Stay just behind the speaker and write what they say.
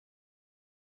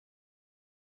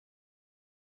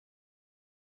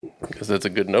Because that's a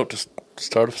good note to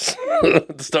start us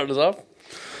to start us off.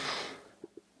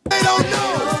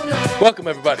 Welcome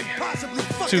everybody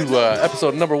to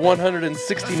episode number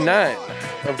 169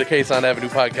 of the Quezon Avenue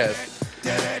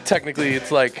podcast. Technically,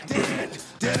 it's like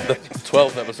the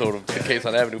 12th episode of the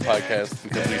Quezon Avenue podcast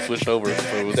because we switched over.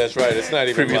 So that's right. It's not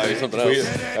even previously like something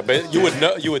else. I bet you would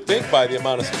know. You would think by the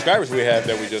amount of subscribers we have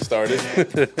that we just started.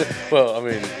 Well, I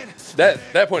mean,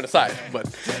 that point aside, but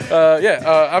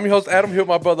I'm your host Adam here with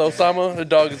my brother Osama. The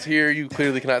dog is here. You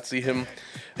clearly cannot see him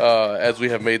as we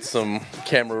have made some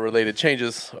camera-related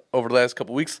changes over the last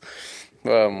couple weeks.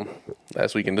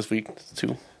 Last week and this week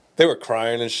too. They were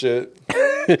crying and shit.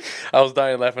 I was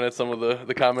dying laughing at some of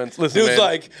the comments. Listen, He was man.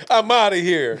 like, "I'm out of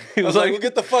here." He I was was like, like- "Well,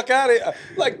 get the fuck out of here!"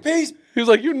 Like, peace. He was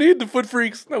like, "You need the foot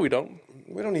freaks." No, we don't.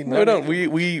 We don't need. No, we none. don't.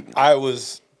 We I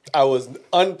was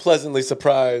unpleasantly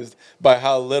surprised by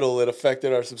how little it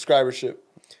affected our subscribership.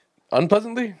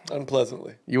 unpleasantly.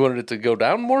 Unpleasantly, You wanted it to go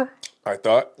down more? I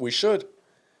thought we should.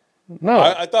 No,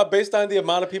 I thought based on the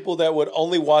amount of people that would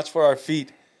only watch for our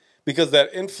feet, because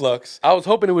that influx. I was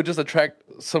hoping it would just attract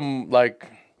some like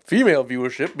female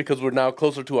viewership because we're now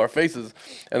closer to our faces,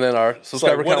 and then our It's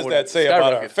subscriber like, what count does that say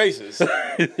about our skyrocket. faces?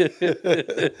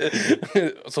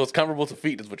 So it's comparable to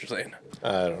feet, is what you're saying.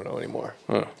 I don't know anymore.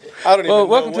 Huh. I don't even Well, know.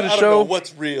 welcome to the I don't show. know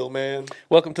what's real, man.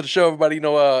 Welcome to the show, everybody.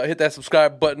 Hit that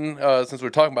subscribe button since we're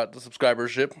talking about the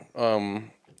subscribership,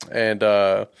 and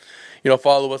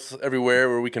follow us everywhere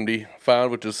where we can be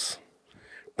found, which is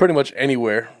pretty much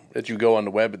anywhere that you go on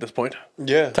the web at this point.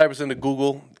 Yeah. Type us into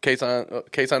Google,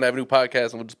 Quezon Avenue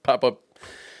Podcast, and we'll just pop up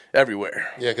everywhere.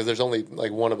 Yeah, because there's only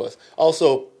like one of us.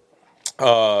 Also,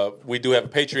 we do have a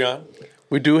Patreon.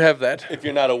 We do have that. If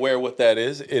you're not aware what that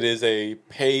is, it is a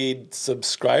paid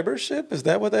subscribership. Is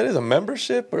that what that is? A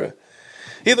membership? Or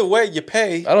either way, you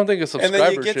pay. I don't think a subscribership and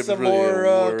then you get is some really more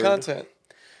a word. content.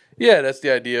 Yeah, that's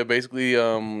the idea. Basically,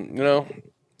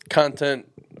 content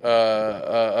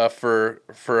for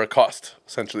a cost,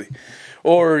 essentially.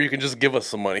 Or you can just give us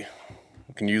some money.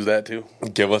 You can use that too.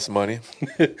 Give us money.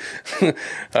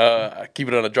 I keep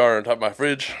it on a jar on top of my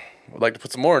fridge. I'd like to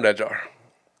put some more in that jar.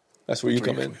 That's where you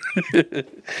come in.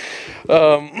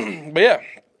 But yeah,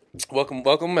 welcome.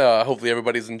 Hopefully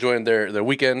everybody's enjoying their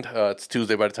weekend. It's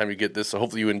Tuesday by the time you get this, so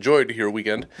hopefully you enjoyed your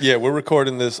weekend. Yeah, we're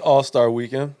recording this All-Star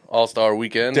weekend. All-Star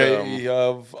weekend. Day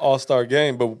of All-Star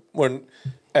game, but we're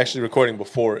actually recording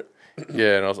before it.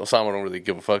 Yeah, and Osama don't really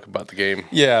give a fuck about the game.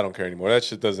 Yeah, I don't care anymore. That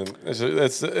shit doesn't.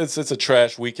 It's a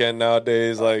trash weekend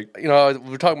nowadays. Like, We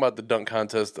were talking about the dunk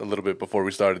contest a little bit before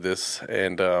we started this,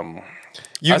 and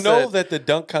you I know said- that the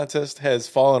dunk contest has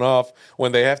fallen off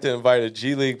when they have to invite a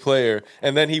G League player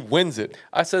and then he wins it.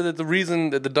 I said that the reason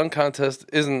that the dunk contest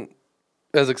isn't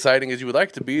as exciting as you would like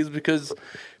it to be is because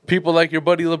people like your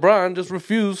buddy LeBron just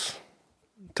refuse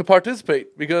to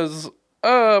participate because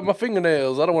my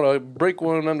fingernails, I don't want to break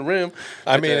one on the rim.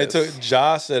 I mean, it took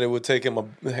Josh said it would take him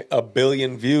a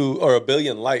billion view or a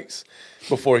billion likes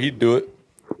before he'd do it.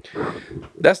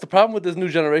 That's the problem with this new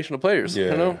generation of players.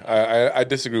 Yeah, I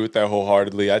disagree with that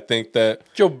wholeheartedly. I think that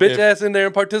Get your bitch ass in there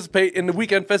and participate in the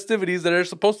weekend festivities that are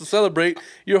supposed to celebrate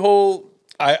your whole.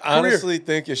 I honestly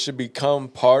think it should become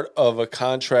part of a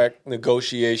contract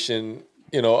negotiation,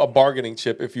 a bargaining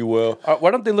chip, if you will. Why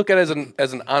don't they look at it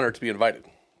as an honor to be invited?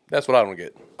 That's what I don't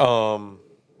get. All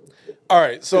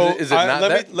right, so Is it not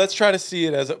that? let's try to see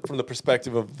it from the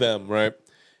perspective of them, right?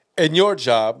 In your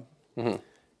job,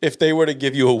 if they were to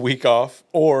give you a week off,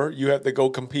 or you have to go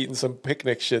compete in some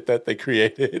picnic shit that they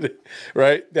created,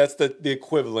 right? That's the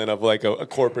equivalent of like a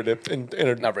corporate.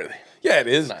 Not really. Yeah, it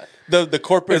is. Not. The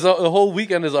corporate. The whole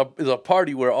weekend is a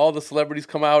party where all the celebrities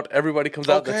come out. Everybody comes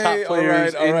out. The top Okay,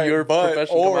 players all right, in your but-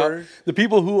 profession come or- out. The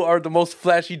people who are the most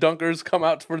flashy dunkers come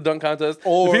out for the dunk contest.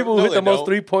 Or- the people who no, hit the they most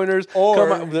don't. 3-pointers Or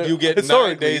come out. you get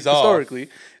 9 days off. Historically,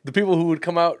 the people who would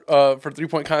come out for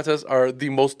 3-point contests are the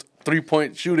most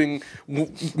 3-point shooting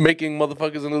making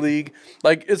motherfuckers in the league.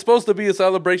 Like, it's supposed to be a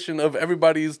celebration of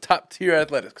everybody's top tier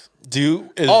athletics.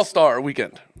 All-star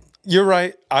weekend. You're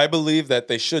right. I believe that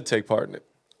they should take part in it.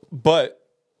 But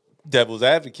devil's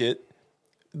advocate,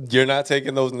 you're not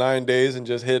taking those 9 days and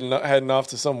just heading off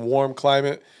to some warm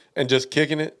climate and just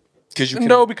kicking it because you can.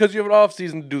 No, because you have an off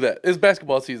season to do that. It's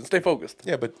basketball season. Stay focused.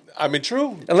 Yeah, but I mean,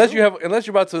 true. Unless you're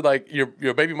about to like your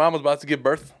baby mama's about to give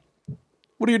birth.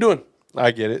 What are you doing?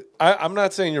 I get it. I'm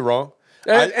not saying you're wrong.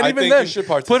 And I even think then, you should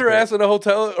put her participate. ass in a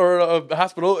hotel or a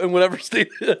hospital in whatever state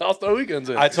All-Star Weekend's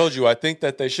in. I told you, I think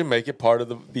that they should make it part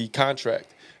of the contract.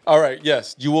 All right,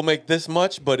 yes, you will make this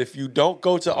much, but if you don't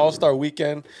go to All-Star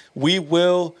Weekend, we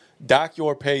will dock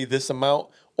your pay this amount,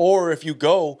 or if you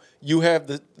go,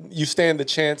 you stand the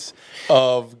chance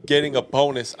of getting a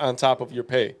bonus on top of your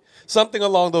pay. Something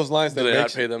along those lines. Do they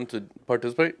not pay them to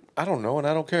participate? I don't know, and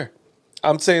I don't care.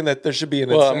 I'm saying that there should be an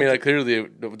Well, incentive. I mean, like, clearly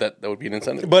that would be an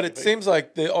incentive. But it seems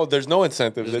like there's no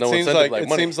incentives. There's It no seems incentive like like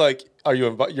money. seems like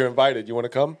you're invited. You want to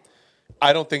come?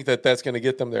 I don't think that's going to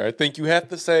get them there. I think you have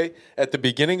to say at the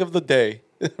beginning of the day,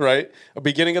 right? A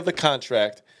beginning of the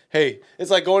contract. Hey,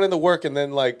 it's like going into work and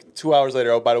then like 2 hours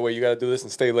later, oh, by the way, you got to do this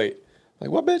and stay late. Like,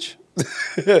 what, bitch?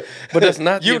 But that's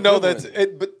not. You the know equivalent. that's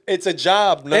it. But it's a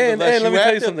job. Nonetheless. And let me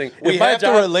tell you something. We have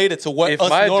to relate it to what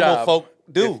us normal folk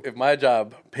do. If my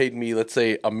job paid me, let's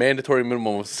say, a mandatory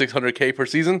minimum of $600K per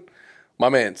season, my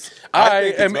man's,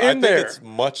 I am in there. I think it's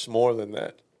much more than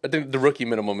that. I think the rookie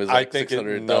minimum is like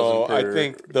 600,000. I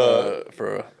think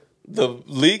the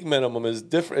league minimum is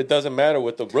different. It doesn't matter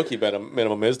what the rookie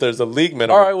minimum is. There's a league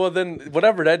minimum. All right, well then,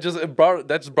 whatever. That just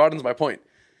broadens my point.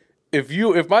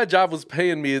 If my job was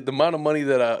paying me the amount of money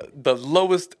that the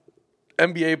lowest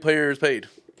NBA player is paid,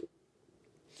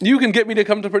 you can get me to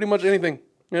come to pretty much anything.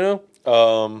 You know.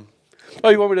 Oh,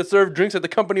 you want me to serve drinks at the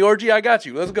company orgy? I got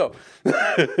you. Let's go.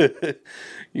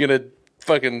 You're gonna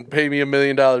fucking pay me $1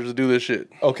 million to do this shit.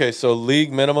 Okay, so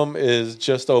league minimum is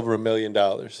just over $1 million.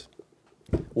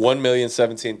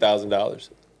 $1,017,000.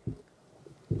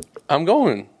 I'm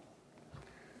going.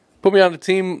 Put me on the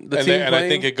team. And I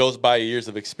think it goes by years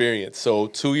of experience. So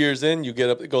 2 years in, you get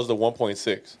up. It goes to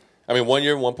 1.6. I mean, 1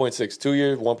 year 1.6, 2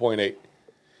 years 1.8.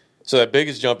 So that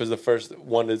biggest jump is the first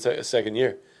one to the second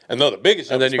year. And no, the biggest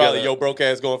jump is probably your broke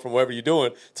ass going from wherever you're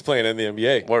doing to playing in the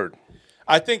NBA. Word.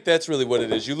 I think that's really what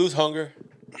it is. You lose hunger,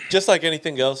 just like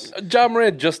anything else. Ja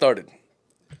Morant just started.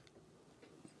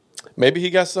 Maybe he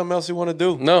got something else he want to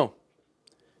do. No.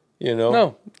 You know?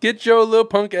 No. Get your little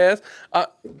punk ass.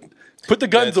 Put the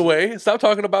guns away. Stop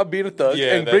talking about being a thug.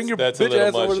 Yeah, and bring your that's a bitch little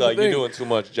ass much. over to the Like, thing. you're doing too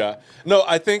much, Ja. No,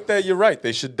 I think that you're right.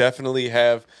 They should definitely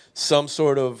have some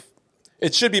sort of.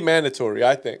 It should be mandatory,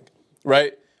 I think.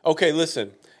 Right? Okay,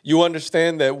 listen. You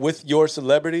understand that with your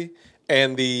celebrity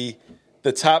and the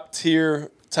top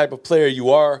tier type of player you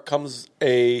are comes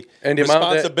a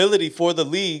responsibility for the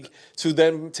league to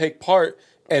then take part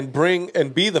and bring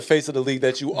and be the face of the league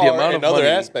that you are in other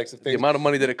aspects of things. The amount of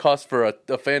money that it costs for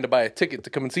a fan to buy a ticket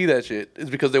to come and see that shit is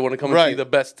because they want to come and see the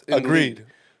best in the league.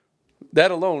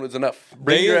 That alone is enough.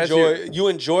 You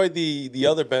enjoy the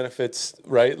other benefits,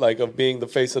 right? Like of being the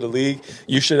face of the league.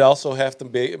 You should also have to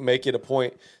make it a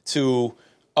point to,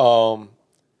 I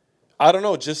don't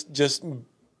know, just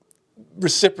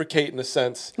reciprocate in a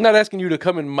sense. I'm not asking you to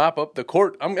come and mop up the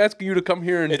court. I'm asking you to come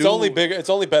here and It's only bigger. It's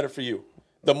only better for you.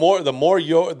 The more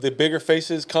the bigger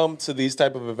faces come to these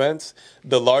type of events,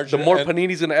 the larger. The more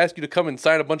Panini's going to ask you to come and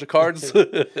sign a bunch of cards.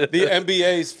 The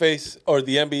NBA's face or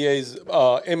the NBA's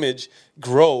image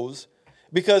grows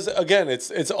because again,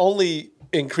 it's only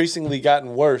increasingly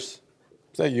gotten worse.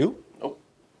 Is that you?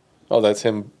 Oh, that's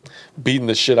him beating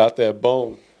the shit out that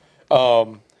bone.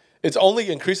 It's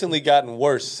only increasingly gotten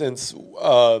worse since in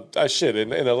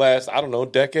the last, I don't know,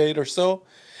 decade or so.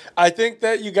 I think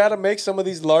that you got to make some of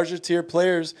these larger tier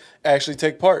players actually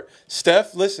take part.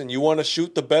 Steph, listen, you want to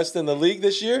shoot the best in the league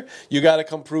this year? You got to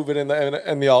come prove it in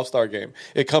the All-Star game.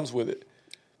 It comes with it.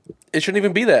 It shouldn't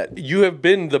even be that. You have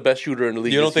been the best shooter in the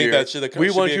league. You don't think year. that should We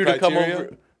should want be a you to come criteria?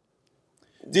 over.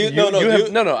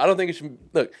 No. I don't think it should.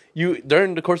 Look, you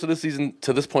during the course of this season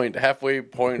to this point, halfway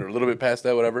point or a little bit past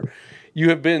that, whatever, you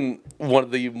have been one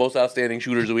of the most outstanding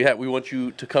shooters that we have. We want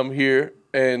you to come here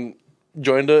and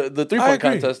join the 3-point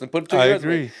contest and put it to your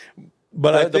resume. Agree.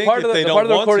 But I think the part of the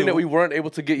recording that we we weren't able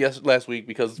to get last week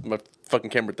because of my fucking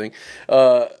camera thing, we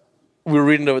were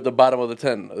reading at the bottom of the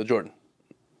 10 of the Jordan.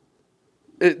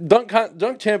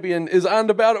 Dunk champion is on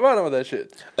the bottom of that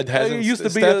shit. It used to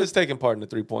be. Steph is taking part in the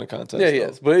 3-point contest. Yeah, he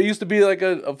is. But it used to be like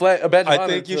a badge of honor. I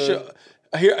think you should.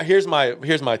 Here's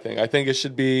my thing. I think it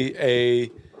should be a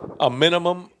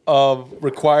minimum of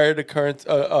required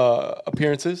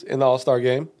appearances in the All-Star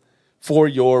game for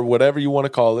your whatever you want to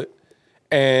call it,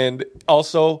 and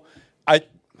also I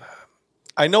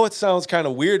know it sounds kind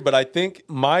of weird, but I think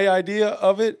my idea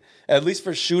of it, at least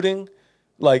for shooting,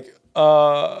 like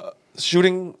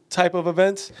shooting type of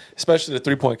events, especially the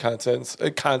 3-point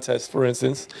contest, for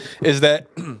instance, is that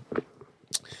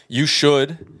you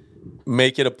should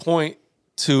make it a point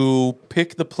to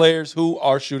pick the players who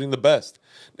are shooting the best.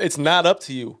 It's not up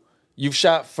to you. You've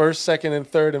shot first, second, and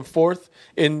third, and fourth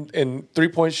in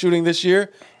 3-point shooting this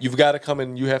year. You've got to come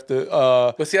and you have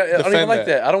to. But see, I don't even like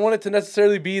that. I don't want it to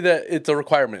necessarily be that it's a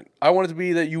requirement. I want it to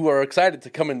be that you are excited to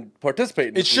come and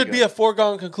participate. It should be a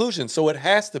foregone conclusion, so it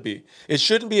has to be. It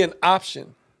shouldn't be an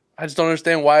option. I just don't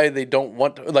understand why they don't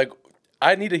want to. Like,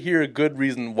 I need to hear a good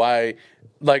reason why.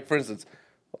 Like for instance,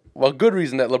 a good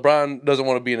reason that LeBron doesn't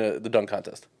want to be in the dunk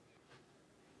contest.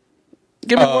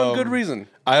 Give me one good reason.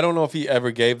 I don't know if he ever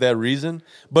gave that reason,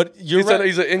 but you're He said right.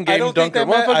 he's an in-game dunker.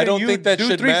 I don't think that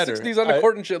should matter. 360s on the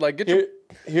court and shit. Like,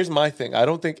 Here's my thing. I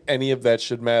don't think any of that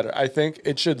should matter. I think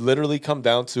it should literally come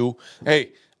down to,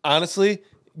 hey, honestly,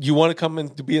 you want to come in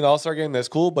to be an All-Star game, that's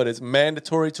cool, but it's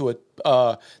mandatory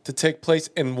to take place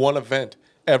in one event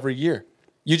every year.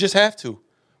 You just have to.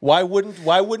 Why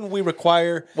wouldn't we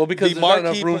require because there's not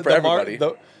enough room for everybody.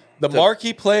 The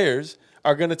marquee players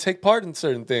are going to take part in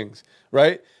certain things,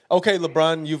 right? Okay,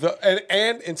 LeBron, you've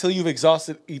and until you've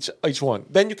exhausted each one,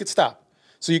 then you could stop.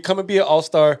 So you come and be an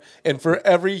All-Star, and for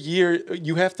every year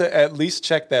you have to at least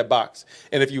check that box.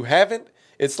 And if you haven't,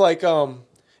 it's like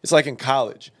in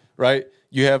college, right?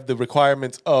 You have the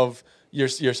requirements of your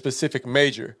specific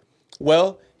major.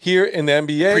 Well, here in the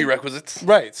NBA, prerequisites,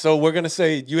 right? So we're gonna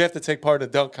say you have to take part in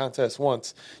a dunk contest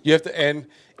once. You have to, and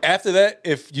after that,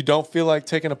 if you don't feel like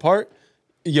taking part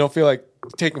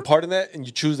in that, and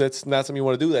you choose that's not something you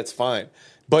want to do, that's fine.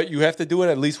 But you have to do it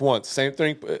at least once. Same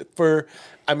thing for,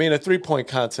 a 3-point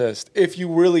contest. If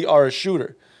you really are a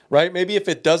shooter, right? Maybe if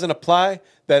it doesn't apply,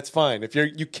 that's fine. If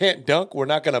you can't dunk, we're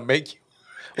not gonna make you.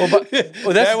 Well, that's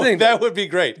the thing. That would be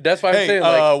great. That's why I'm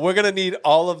saying, we're gonna need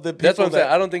all of the people. That's what I'm saying.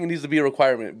 I don't think it needs to be a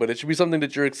requirement, but it should be something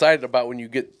that you're excited about when you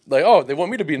get like, oh, they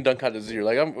want me to be in dunk contest this year.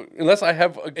 Like, unless I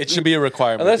have, it should be a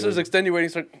requirement. Unless there's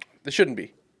extenuating, it shouldn't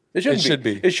be. It should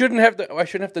be. It shouldn't have to. I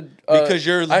shouldn't have to. Because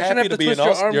you're happy to be an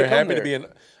All-Star. You're happy to be an.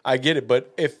 I get it,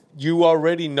 but if you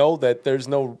already know that there's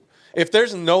no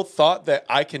thought that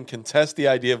I can contest the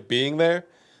idea of being there,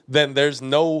 then there's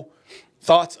no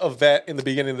thoughts of that in the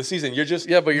beginning of the season. You're just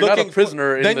but you're not a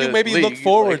prisoner. Then you maybe league. Look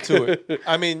forward to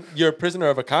it. You're a prisoner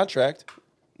of a contract.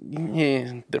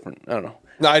 Yeah, different. I don't know.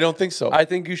 No, I don't think so. I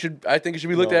think it should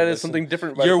be looked at as something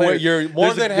different. You're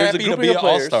more than happy to be an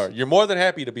All-Star. You're more than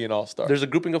happy to be an All-Star. There's a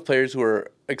grouping of players who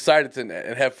are excited and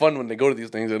have fun when they go to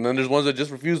these things, and then there's ones that just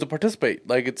refuse to participate.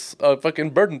 Like it's a fucking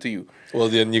burden to you. Well,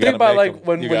 then you got to make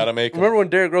them. You got to make them. Remember when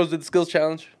Derrick Rose did the skills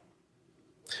challenge?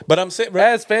 But I'm saying,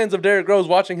 as fans of Derrick Rose,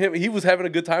 watching him, he was having a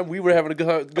good time. We were having a good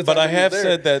time. But I have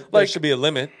said that there should be a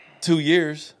limit. 2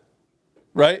 years.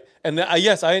 Right? And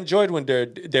yes, I enjoyed when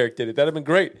Derrick did it. That'd have been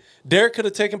great. Derrick could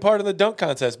have taken part in the dunk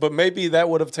contest, but maybe that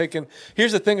would have taken.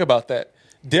 Here's the thing about that.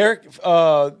 Derrick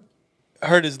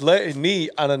hurt his knee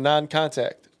on a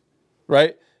non-contact,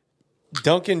 right?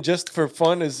 Dunking just for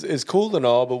fun is cool and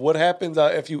all, but what happens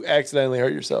if you accidentally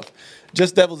hurt yourself?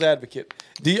 Just devil's advocate.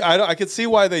 I could see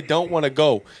why they don't want to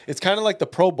go. It's kind of like the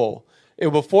Pro Bowl.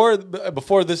 Before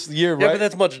this year, right? Yeah, but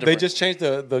that's much different. They just changed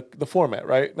the format,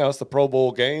 right? Now it's the Pro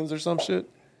Bowl games or some shit.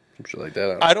 Some shit like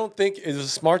that. I don't think it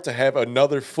is smart to have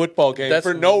another football game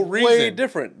for no reason. Way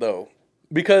different though,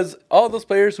 because all those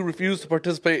players who refuse to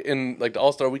participate in like the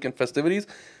All-Star Weekend festivities,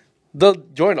 they'll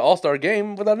join the All-Star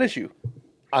game without an issue.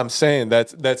 I'm saying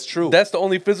that's true. That's the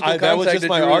only physical contact that was just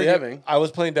my you're really argument. having. I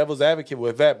was playing devil's advocate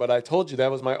with that, but I told you that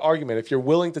was my argument. If you're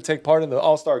willing to take part in the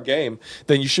All-Star game,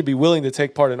 then you should be willing to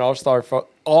take part in All-Star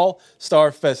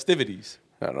festivities.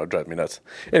 I don't know, it drives me nuts.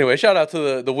 Anyway, shout out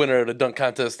to the winner of the dunk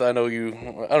contest. I don't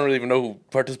really even know who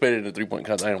participated in the 3-point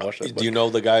contest. I didn't watch that. Do you know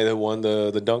the guy that won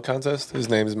the dunk contest? His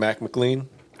name is Mac McLean.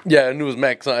 Yeah, I knew it was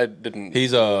Mac. So I didn't.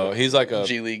 He's like a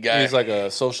G League guy. He's like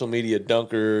a social media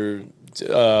dunker.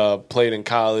 Played in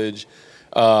college.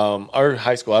 Or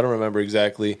high school, I don't remember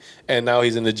exactly, and now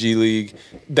he's in the G League.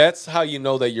 That's how you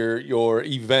know that your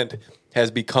event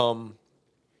has become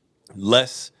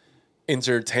less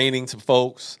entertaining to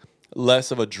folks,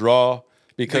 less of a draw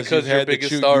because your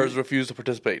biggest stars refuse to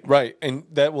participate. Right, and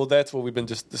that's what we've been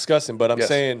just discussing. But I'm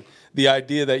saying the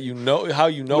idea that it's dropped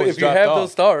off. If you have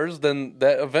those stars, then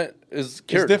that event is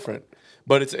cured. It's different.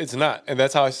 But it's not, and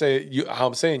that's how I say how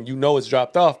I'm saying it's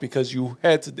dropped off because you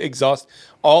had to exhaust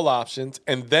all options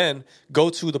and then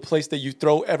go to the place that you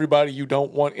throw everybody you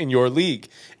don't want in your league,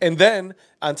 and then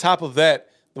on top of that,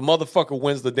 the motherfucker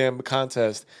wins the damn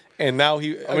contest, and now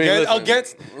it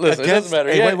doesn't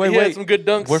matter. He had some good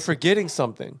dunks. We're forgetting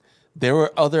something. There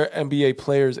were other NBA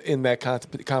players in that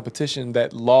competition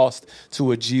that lost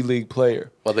to a G League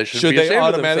player. Well, they should they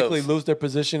automatically lose their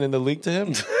position in the league to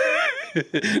him?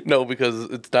 No, because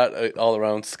it's not an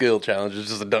all-around skill challenge. It's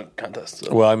just a dunk contest.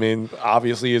 So. Well,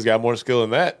 obviously he's got more skill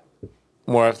in that,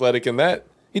 more athletic in that.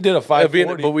 He did a But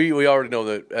 540. we already know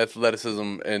that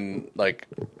athleticism and like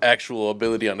actual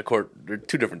ability on the court are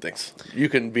two different things. You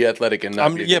can be athletic and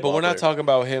not be a good But ball we're not player. talking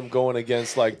about him going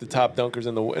against like the top dunkers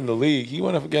in the league. He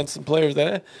went up against some players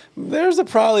that there's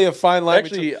probably a fine line.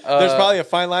 Actually, there's probably a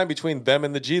fine line between them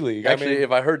and the G League. Actually,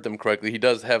 if I heard them correctly, he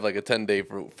does have like a 10-day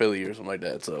for Philly or something like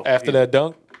that. So after that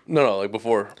dunk, no, like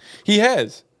before. he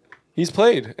has. He's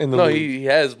played in the No, league. he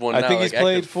has one. I now, think like he's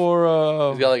played active.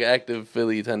 for. He's got like an active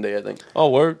Philly 10-day, I think. Oh,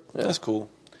 word. That's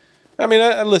cool. I mean,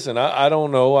 listen. I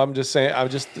don't know. I'm just saying. I'm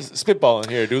just spitballing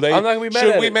here. Do they? I'm not gonna be mad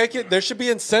Should at we it. make it? There should be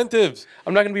incentives.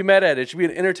 I'm not going to be mad at it. It should be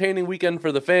an entertaining weekend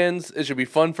for the fans. It should be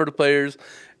fun for the players.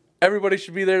 Everybody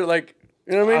should be there. Like,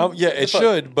 you know what I mean? Yeah, it It's fun.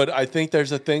 should. But I think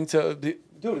there's a thing to. Dude,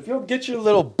 if you don't get your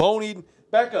little bony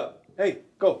back up. Hey,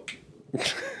 go.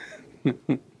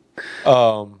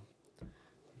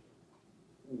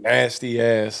 Nasty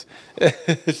ass.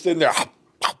 Sitting there.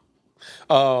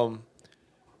 I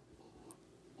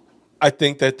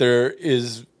think that there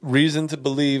is reason to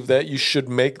believe that you should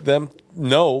make them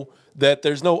know that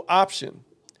there's no option,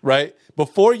 right?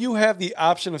 Before you have the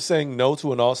option of saying no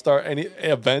to an all-star any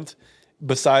event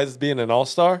besides being an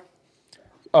all-star,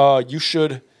 you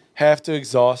should have to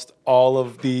exhaust all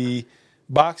of the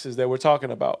boxes that we're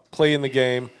talking about. Play in the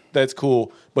game, that's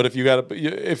cool. But if you got to,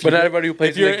 if But not everybody who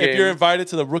plays in the if you're game- invited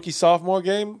to the rookie sophomore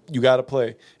game, you got to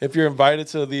play. If you're invited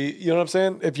to the, you know what I'm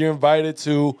saying? If you're invited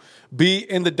to be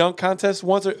in the dunk contest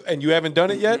once and you haven't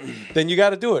done it yet, then you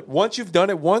got to do it. Once you've done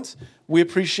it once, we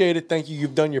appreciate it. Thank you.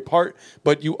 You've done your part,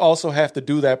 but you also have to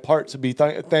do that part to be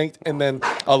thanked and then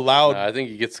allowed. I think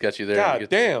you get sketchy there. God It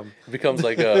damn. becomes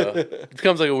like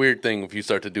a weird thing if you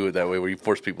start to do it that way, where you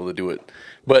force people to do it.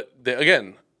 But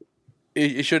again,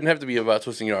 it shouldn't have to be about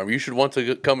twisting your arm. You should want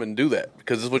to come and do that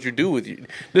because this is what you do with you.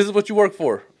 This is what you work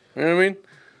for. You know what I mean?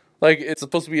 Like, it's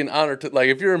supposed to be an honor to, like,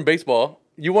 if you're in baseball,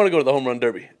 you want to go to the home run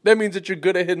derby. That means that you're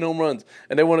good at hitting home runs,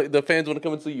 and the fans want to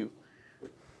come and see you.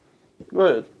 Go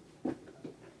ahead.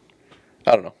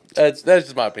 I don't know. That's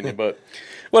just my opinion, but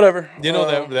whatever. You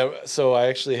know that. So I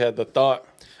actually had the thought.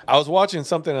 I was watching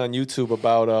something on YouTube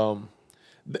about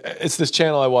it's this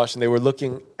channel I watched, and they were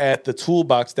looking at the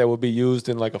toolbox that would be used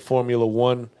in like a Formula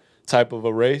One type of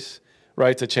a race,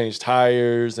 right? To change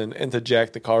tires and to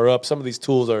jack the car up. Some of these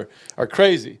tools are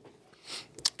crazy.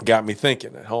 Got me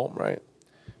thinking at home, right?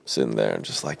 Sitting there and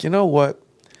just like, you know what?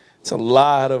 It's a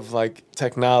lot of like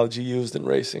technology used in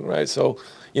racing, right? So,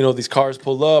 you know, these cars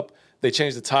pull up, they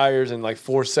change the tires in like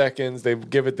 4 seconds, they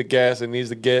give it the gas it needs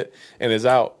to get, and it's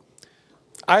out.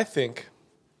 I think,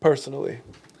 personally,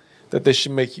 that they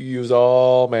should make you use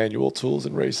all manual tools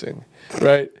in racing,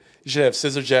 right? You should have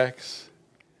scissor jacks.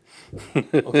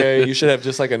 Okay, you should have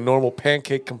just like a normal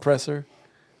pancake compressor.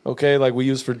 Okay, like we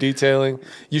use for detailing.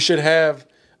 You should have.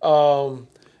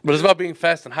 But it's about being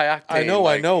fast and high octane.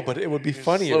 I know, but it would be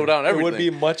funnier. slow down It would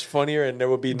everything. be much funnier, and there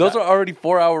would be Those are already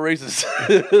 4-hour races.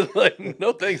 Like,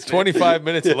 no thanks. man. 25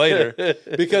 minutes later.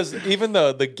 Because even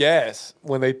the gas,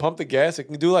 when they pump the gas, it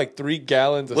can do like 3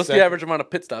 gallons a What's second. the average amount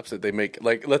of pit stops that they make?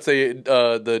 Like, let's say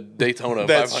the Daytona.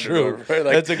 That's 500 true. or- right?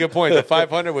 Like, That's a good point. The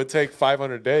 500 would take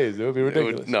 500 days. It would be it would-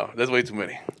 ridiculous. no, that's way too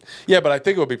many. Yeah, but I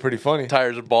think it would be pretty funny.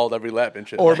 Tires are bald every lap and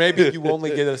shit. Or maybe you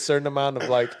only get a certain amount of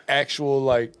like actual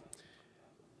like.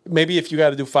 Maybe if you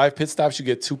got to do 5 pit stops, you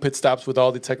get 2 pit stops with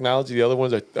all the technology. The other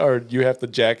ones are you have to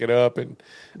jack it up and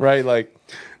right like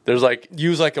there's like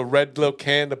use like a red little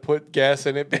can to put gas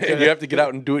in it. and you have to get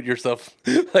out and do it yourself.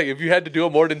 Like if you had to do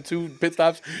more than 2 pit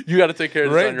stops, you got to take care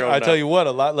of this on your own. I tell you what,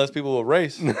 a lot less people will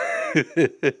race.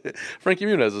 Frankie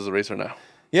Muniz is a racer now.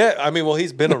 Yeah, I mean, well,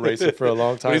 he's been a racer for a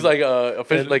long time. But he's like a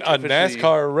officially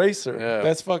NASCAR racer. Yeah.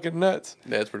 That's fucking nuts.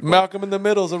 Yeah, that's pretty cool. Malcolm in the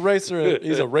Middle is a racer.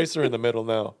 He's a racer in the middle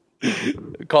now.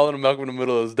 Calling him Malcolm in the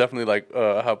Middle is definitely like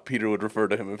how Peter would refer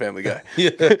to him in Family Guy. Yeah.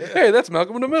 Hey, that's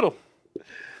Malcolm in the Middle.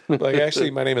 Like,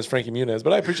 actually, my name is Frankie Muniz,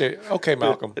 but I appreciate it. Okay,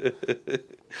 Malcolm.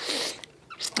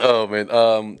 Oh man.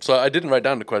 So I didn't write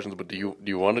down the questions, but do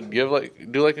you want to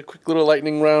do like a quick little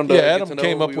lightning round? Yeah, get Adam to know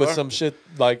came who up you with are? some shit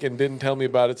like and didn't tell me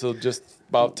about it till just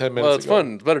about 10 minutes Well, it's ago.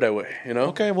 fun. It's better that way, you know.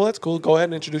 Okay, well, that's cool. Go ahead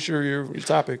and introduce your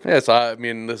topic. Yeah, so I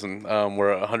mean, listen,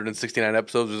 we're 169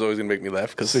 episodes, which is always gonna make me laugh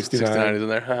because 69 is in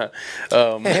there.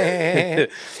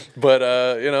 But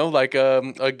you know, like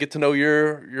get to know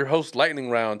your host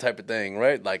lightning round type of thing,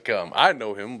 right? Like I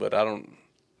know him, but I don't.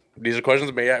 These are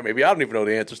questions maybe I don't even know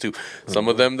the answers to. Some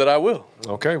of them that I will.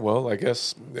 Okay, well, I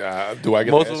guess, do I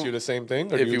get Most to of ask them- you the same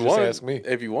thing, or If do you you just want, ask me?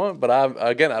 if you want, but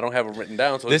I don't have them written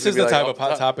down. So This it's is the gonna be type like of off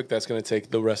the top. topic that's going to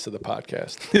take the rest of the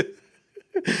podcast.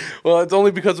 Well, it's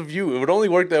only because of you. It would only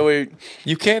work that way.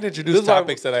 You can't introduce This is why-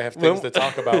 topics that I have things to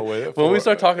talk about with. When we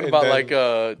start talking and about then- like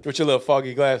with your little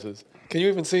foggy glasses. Can you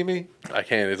even see me? I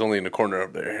can't. It's only in the corner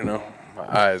up there, my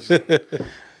eyes.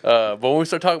 But when we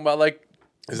start talking about like,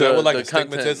 Is that what like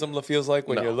content- astigmatism feels like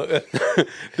when No. you're looking?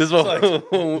 This is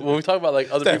what, when we talk about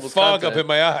like other that people's fog content, up in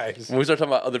my eyes. when we start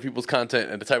talking about other people's content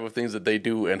and the type of things that they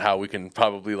do and how we can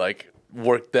probably like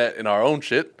work that in our own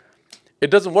shit, it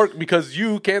doesn't work because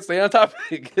you can't stay on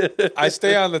topic. I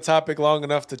stay on the topic long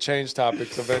enough to change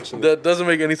topics eventually. That doesn't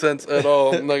make any sense at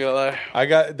all. I'm not gonna lie. I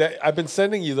got that. I've been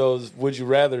sending you those would you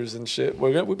rather's and shit.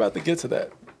 We're about to get to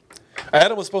that.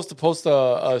 Adam was supposed to post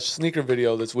a sneaker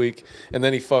video this week, and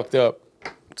then he fucked up.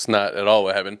 It's not at all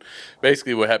what happened.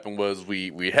 Basically, what happened was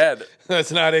we had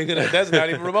That's not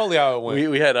even remotely how it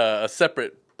went. we had a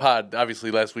separate pod.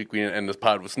 Obviously, last week we didn't end this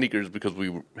pod with sneakers because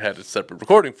we had a separate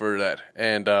recording for that,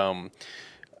 and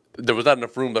there was not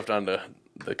enough room left on the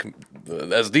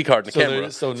SD card in the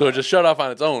camera, so it just shut off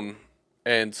on its own,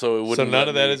 and so it wouldn't. So none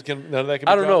of that can.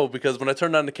 I don't know, because when I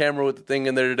turned on the camera with the thing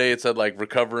in there today, it said like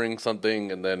recovering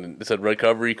something, and then it said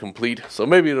recovery complete. So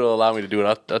maybe it'll allow me to do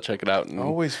it. I'll check it out. And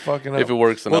Always fucking up. if it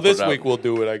works, then well, I'll put this it out. week we'll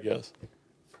do it, I guess.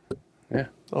 Yeah.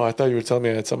 Oh, I thought you were telling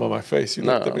me I had some on my face. You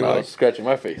No, looked at me I like was scratching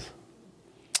my face.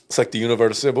 it's like the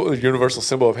universal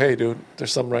symbol of hey, dude,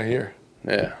 there's something right here.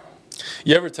 Yeah.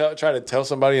 You ever try to tell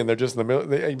somebody and they're just in the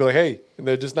middle? You'd be like, hey, and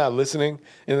they're just not listening,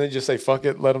 and they just say fuck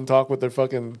it, let them talk with their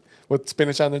with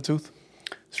spinach on their tooth.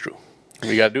 It's true.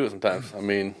 We got to do it sometimes. I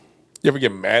mean, You ever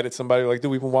get mad at somebody like,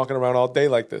 dude, we've been walking around all day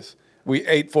like this. We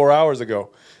ate 4 hours ago.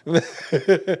 You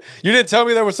didn't tell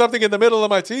me there was something in the middle of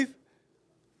my teeth?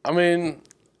 I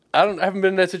haven't been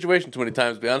in that situation too many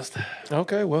times, to be honest.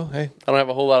 Okay, well, hey. I don't have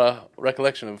a whole lot of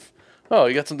recollection of, oh,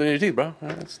 you got something in your teeth, bro.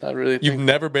 It's not really a You've thing.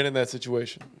 never been in that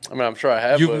situation. I mean, I'm sure I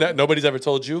have, but Nobody's ever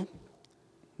told you?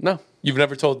 no. You've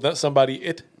never told somebody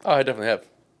it? Oh, I definitely have.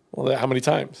 Well, how many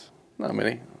times? Not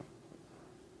many.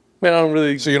 Man, I don't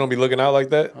really. So you don't be looking out like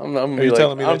that? I'm Are be you like,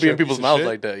 telling me I don't that be you're in a piece people's of mouths shit?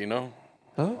 like that, you know?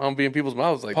 Huh? I don't be in people's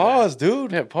mouths like Pause,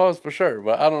 dude. that. Yeah, pause for sure,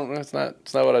 but I don't. It's not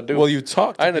what I do. Well, you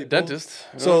talk to I ain't a people. dentist.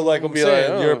 So, like I'm Be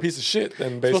saying, like, you're a oh, piece of shit.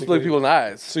 Then supposed to basically, look people in the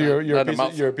eyes. so you're not a the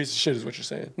mouth. you're a piece of shit, is what you're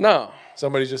saying. No,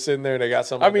 Somebody's just sitting there and they got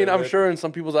something. I mean, on their I'm lip. sure in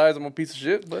some people's eyes I'm a piece of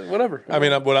shit, but whatever. I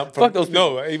mean, Fuck those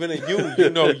people. No, even in you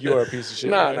know you're a piece of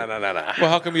shit. Nah, right? nah. Well,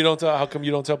 how come you don't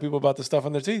tell people about the stuff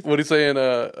on their teeth? What do you say in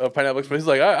a Pineapple Express? He's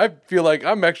like, I feel like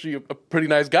I'm actually a pretty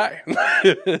nice guy.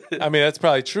 I mean, that's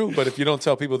probably true, but if you don't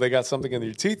tell people they got something in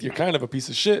your teeth, you're kind of a piece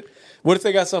of shit. What if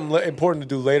they got something important to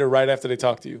do later, right after they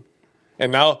talk to you?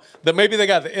 And now maybe they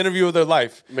got the interview of their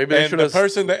life. Maybe they and should the have-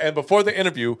 person and before the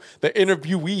interview, the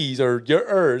interviewees or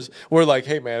yours were like,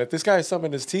 "Hey man, if this guy has something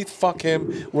in his teeth, fuck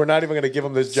him. We're not even going to give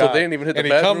him this So job." they didn't even hit and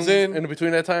the he bathroom comes in. in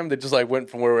between that time. They just like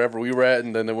went from wherever we were at,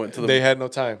 and then they went to the. They had no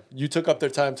time. You took up their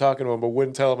time talking to them, but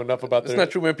wouldn't tell them enough about It's their. not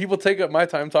true, man. People take up my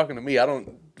time talking to me. I don't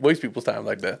waste people's time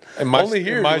like that. Only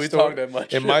here in my do we story, talk that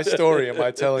much. In my story, am I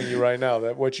telling you right now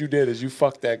that what you did is you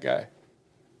fucked that guy?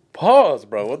 Pause,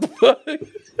 bro. What the fuck?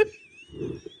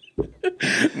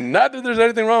 Not that there's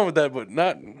anything wrong with that, but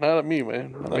not at me,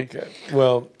 man. Not me. Okay.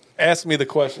 Well, ask me the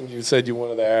questions you said you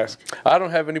wanted to ask. I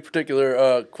don't have any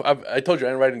particular. I told you I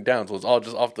didn't write it down, so it's all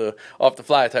just off the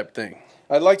fly type of thing.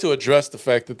 I'd like to address the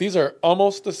fact that these are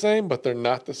almost the same, but they're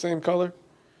not the same color.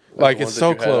 Like the it's ones that so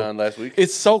you had close. on last week?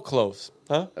 It's so close,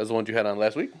 huh? That's the ones you had on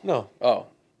last week. No,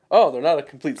 Oh, they're not a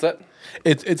complete set.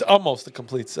 it's almost a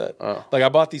complete set. Oh. Like I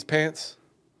bought these pants.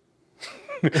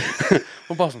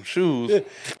 I bought some shoes.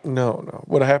 No.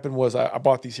 What happened was I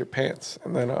bought these here pants,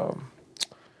 and then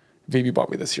Vivi bought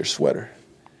me this here sweater,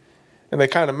 and they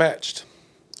kind of matched.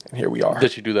 And here we are.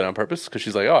 Did she do that on purpose? Because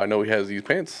she's like, oh, I know he has these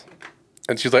pants.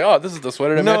 And she's like, oh, this is the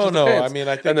sweater that matches the pants. I mean,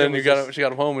 I think and then it was she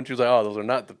got him home, and she was like, oh, those are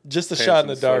not the just a pants shot in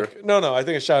and the sweater. dark. No, I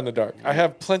think a shot in the dark. I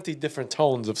have plenty different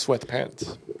tones of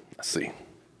sweatpants. Let's see.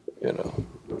 You know.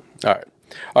 All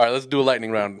right. Let's do a lightning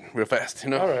round real fast.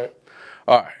 All right.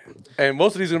 All right. And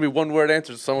most of these are gonna be one word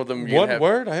answers. Some of them you One have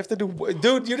word? I have to do.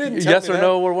 Dude, you didn't tell yes me or that.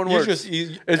 no or one You word.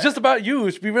 It's just about you.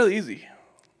 It should be really easy.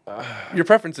 Your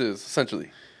preferences, essentially.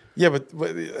 Yeah, but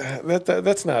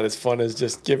that's not as fun as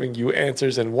just giving you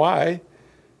answers and why.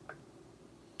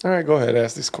 All right, go ahead.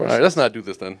 Ask these All right, questions. let's not do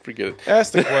this then. Forget it.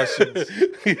 Ask the questions.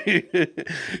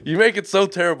 You make it so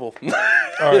terrible.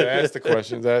 All right, ask the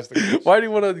questions. Why do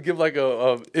you want to give like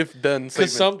a if then statement?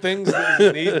 Because some things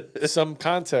need some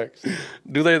context.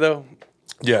 Do they though?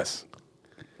 Yes,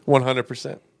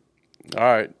 100%. All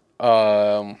right.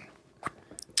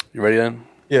 You ready then?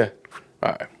 Yeah.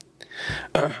 All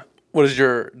right. What is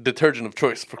your detergent of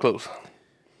choice for clothes?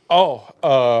 Oh,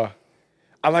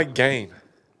 I like Gain.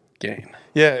 Gain.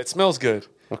 Yeah, it smells good.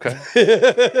 Okay.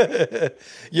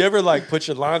 You ever like put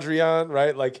your laundry on,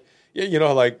 right? Like, you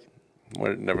know, like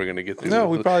We're never gonna get through. No,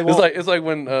 we probably It's won't. like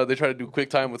when they try to do quick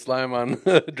time with slime on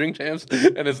Drink Champs,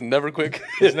 and it's never quick.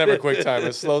 It's never quick time.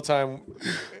 It's slow time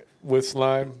with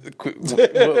slime.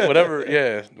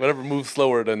 Whatever moves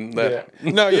slower than that.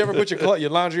 Yeah. No, you ever put your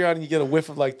laundry on and you get a whiff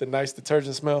of like the nice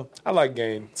detergent smell? I like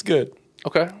Gain. It's good.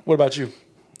 Okay. What about you?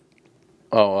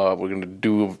 Oh, we're gonna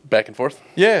do back and forth.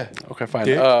 Yeah. Okay, fine.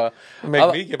 Dick.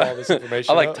 Make me give all this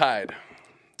information. I like up. Tide.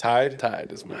 Tide.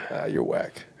 Tide is my. You're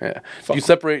whack. Yeah. Fuck. You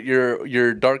separate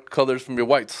your dark colors from your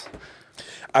whites.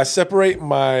 I separate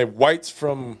my whites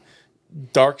from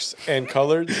darks and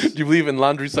coloreds. Do you believe in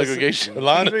laundry segregation?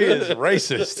 Laundry is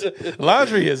racist.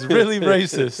 Laundry is really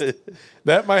racist.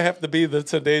 That might have to be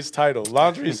today's title.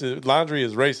 Laundry is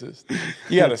racist.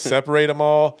 You got to separate them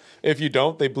all. If you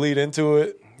don't, they bleed into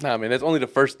it. Nah, man, that's only the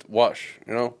first wash.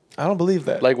 You know, I don't believe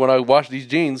that. like when I washed these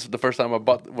jeans the first time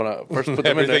when I first put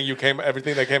them in there.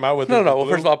 everything that came out with. No. was Well, blue?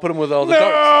 first of all, I put them with all the No,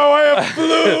 darks. I have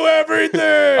blue everything.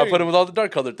 I put them with all the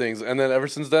dark colored things, and then ever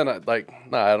since then, I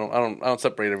don't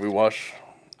separate every wash.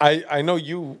 I know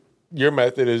your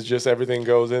method is just everything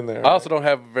goes in there. I also don't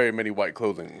have very many white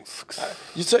clothing.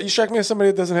 You strike me as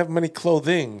somebody that doesn't have many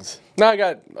clothings. Now I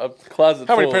got a closet.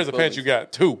 How many full pairs of pants you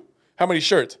got? 2. How many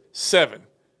shirts? 7.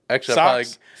 Actually,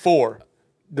 Socks? 4.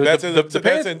 That's the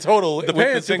pants in total. The with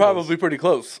pants are singles. probably pretty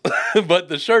close, but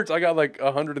the shirts I got like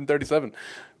 137.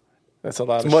 That's a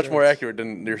lot. It's much more accurate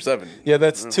than your 7. Yeah,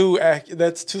 that's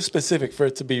that's too specific for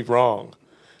it to be wrong.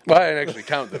 Well, I didn't actually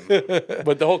count them,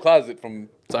 but the whole closet from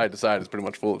side to side is pretty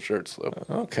much full of shirts. So.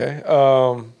 Okay.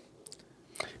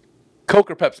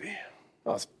 Coke or Pepsi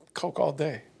It's Coke all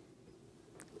day.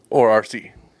 or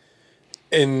RC.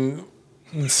 In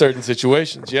certain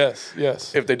situations, yes.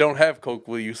 If they don't have Coke,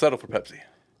 will you settle for Pepsi,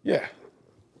 Yeah.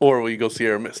 or will you go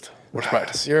Sierra Mist or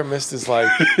Sprite? Sierra Mist is like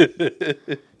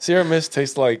Sierra Mist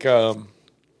tastes like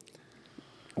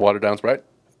Watered down Sprite.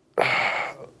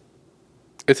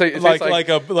 It tastes like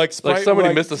Sprite. like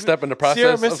somebody missed a step in the process.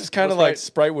 Sierra Mist is kind of like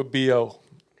Sprite. Sprite with BO.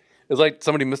 It's like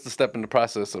somebody missed a step in the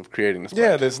process of creating the Sprite.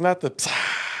 Yeah, there's not the.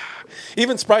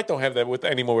 Even Sprite don't have that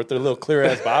anymore with their little clear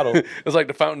ass bottle. It's like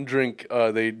the fountain drink.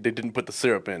 They didn't put the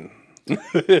syrup in.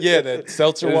 Yeah, that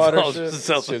seltzer It's water. all Shit. just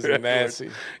seltzer It's just everywhere. nasty.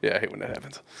 Yeah, I hate when that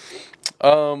happens.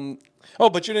 Oh,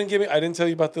 but you didn't give me. I didn't tell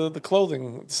you about the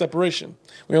clothing separation.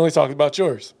 We only talked about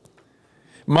yours.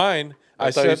 Mine. I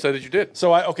thought you said that you did.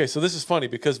 So so this is funny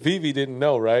because Vivi didn't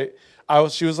know, right?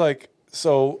 She was like,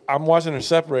 so I'm watching her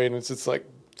separate, and it's like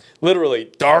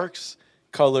literally darks,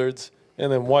 coloreds,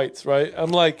 and then whites, right?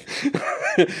 I'm like,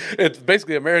 It's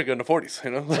basically America in the 40s, you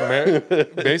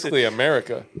know? basically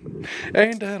America.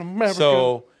 Ain't that America?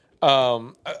 So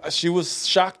she was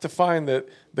shocked to find that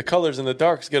the colors and the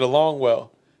darks get along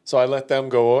well. So I let them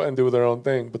go and do their own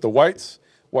thing. But the whites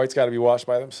got to be washed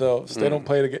by themselves. They don't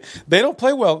play together. They don't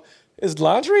play well. Is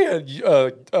laundry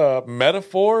a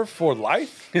metaphor for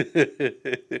life?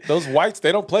 Those whites,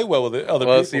 they don't play well with other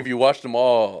Well, people. see, if you wash them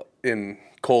all in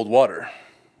cold water,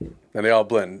 then they all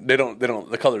blend.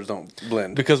 The colors don't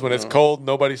blend. Because when it's cold,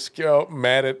 nobody's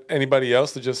mad at anybody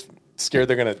else. They're just scared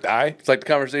they're going to die. It's like the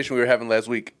conversation we were having last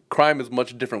week. Crime is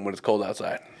much different when it's cold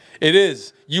outside. It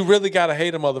is. You really got to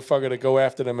hate a motherfucker to go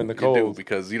after them in the You cold. do,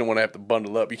 because you don't want to have to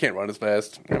bundle up. You can't run as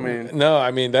fast. I mean, No, I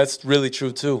mean, that's really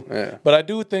true, too. Yeah. But I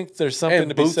do think there's something and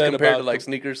to be boots said compared about to like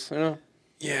sneakers, you know?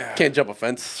 yeah. You can't jump a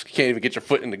fence. You can't even get your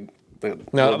foot in the No,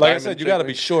 little like I diamond said, you shaped got to thing.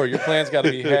 be sure. Your plan's got to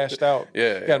be hashed out.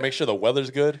 Yeah, You got to make sure the weather's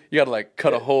good. You got to like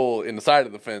cut a hole in the side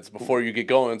of the fence before you get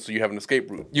going, so you have an escape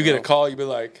route. You get a know? call, you be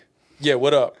like, yeah,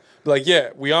 what up? Be like, yeah,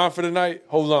 we on for the night?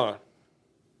 Hold on.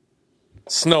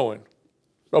 Snowing.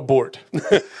 Abort.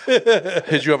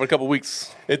 Hit you up in a couple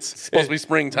weeks. It's Supposed to be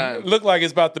springtime. Look like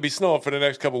it's about to be snowing for the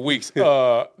next couple of weeks.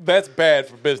 That's bad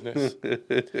for business.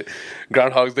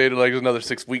 Groundhog's Day to like another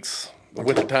 6 weeks.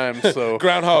 Winter time, so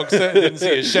Groundhog didn't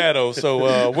see his shadow,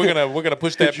 so we're gonna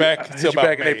push that back hit to you about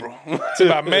back in May. April. To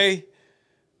about May.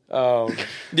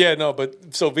 Yeah, no,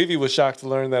 but so Vivi was shocked to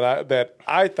learn that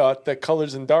I thought that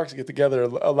colors and darks get together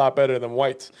a lot better than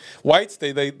whites. Whites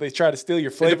they try to steal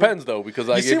your It flavor. depends though, because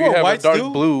like see if you what have a whites dark do?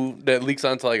 blue that leaks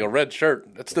onto like a red shirt,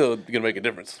 that's still gonna make a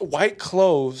difference. White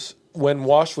clothes, when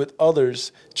washed with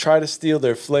others, try to steal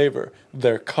their flavor,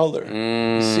 their color.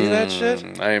 You see that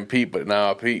shit? I ain't Pete, but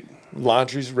now I Pete.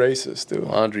 Laundry's racist, dude.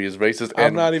 Laundry is racist.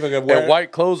 I'm not even gonna wear- And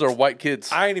white clothes are white kids.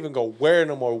 I ain't even gonna wear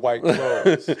no more white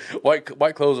clothes.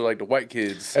 White clothes are like the white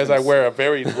kids. As I wear a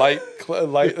very light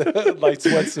light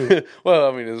sweatsuit. Well,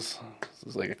 I mean, it's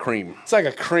like a cream. It's like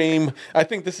a cream. I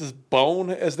think this is bone,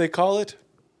 as they call it.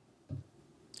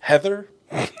 Heather,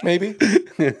 maybe.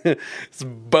 It's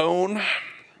bone.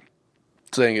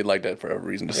 saying it like that for a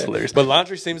reason. Just hilarious. But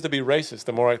laundry seems to be racist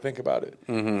the more I think about it.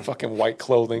 Fucking white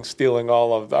clothing, stealing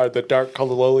all of the dark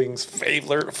clothing's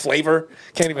flavor.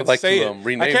 Can't even say it.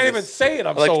 I can't even say it.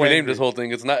 I'm I like so to rename angry. this whole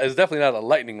thing. It's definitely not a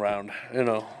lightning round, you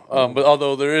know. But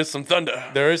although there is some thunder.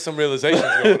 There is some realizations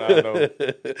going on, though.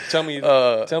 Tell me you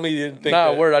didn't think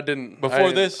that. Word, I didn't.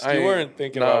 Before this, you weren't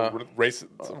thinking about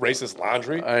racist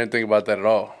laundry? I didn't think about that at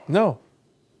all. No.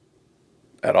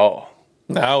 At all.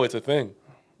 Now it's a thing.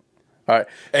 All right.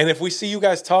 And if we see you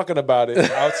guys talking about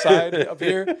it outside of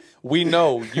here, we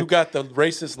know you got the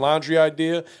racist laundry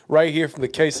idea right here from the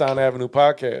Quezon Avenue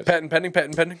podcast. Patent pending.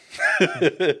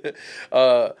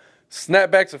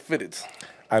 Snapbacks or fitteds?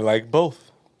 I like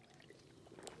both.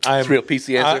 It's a real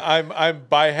PC answer. I'm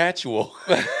bihatual.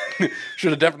 Should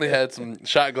have definitely had some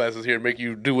shot glasses here to make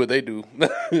you do what they do.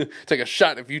 Take a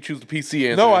shot if you choose the PC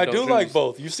answer. No, I do like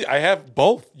both. You see, I have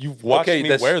both. You've watched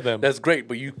me wear them. That's great,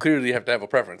 but you clearly have to have a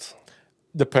preference.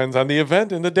 Depends on the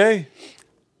event and the day.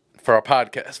 For our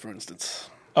podcast, for instance.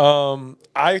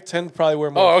 I tend to probably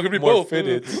wear more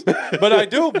fitteds. But I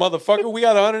do, motherfucker. We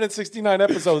got 169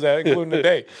 episodes, including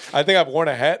today. I think I've worn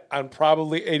a hat on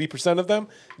probably 80% of them.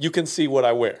 You can see what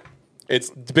I wear. It's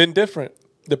been different.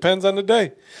 Depends on the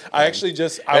day. I actually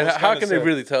how can they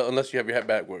really tell unless you have your hat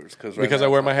backwards? Because I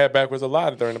wear my hat backwards a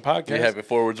lot during the podcast. You have it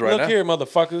forwards right now. Look here,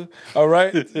 motherfucker. All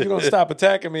right? You're going to stop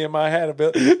attacking me in my hat a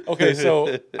bit. Okay,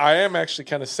 so I am actually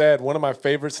kind of sad. One of my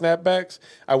favorite snapbacks,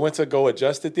 I went to go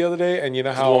adjust it the other day, and you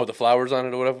know how... The one with the flowers on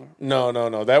it or whatever?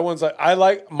 No. That one's like... I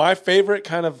like... My favorite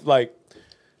kind of like...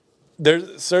 There's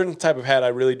a certain type of hat I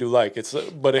really do like.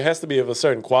 But it has to be of a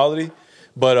certain quality.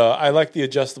 But I like the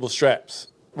adjustable straps.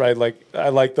 Right, like I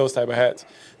like those type of hats.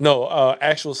 No,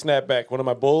 actual snapback. One of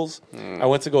my bulls, I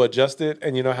went to go adjust it,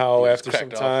 and you know how after some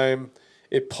time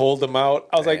it pulled them out.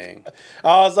 I was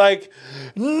like,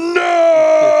 no!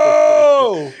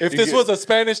 If this was a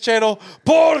Spanish channel,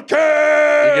 ¿por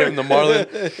qué? You gave him the Marlin.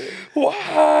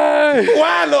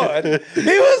 Why, Lord?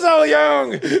 He was so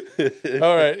young.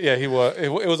 All right, yeah, he was. It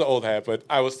was an old hat, but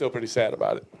I was still pretty sad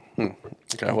about it.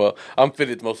 Okay, well, I'm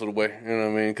fitted most of the way. You know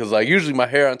what I mean? Because like usually my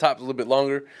hair on top is a little bit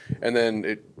longer, and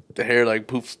then the hair like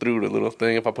poofs through the little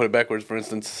thing. If I put it backwards, for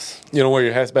instance, you don't wear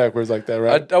your hats backwards like that,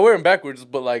 right? I wear them backwards,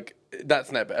 but like not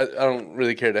snapback. I don't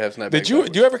really care to have snapback.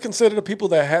 Do you ever consider the people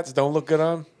that hats don't look good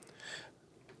on?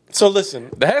 So listen,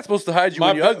 the hat's supposed to hide you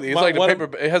when you're ugly. It's like the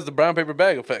paper. It has the brown paper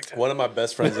bag effect. One of my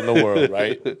best friends in the world,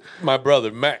 right? My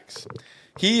brother Max.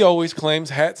 He always claims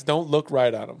hats don't look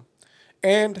right on him.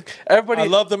 And I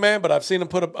love the man, but I've seen him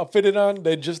put a fitted on.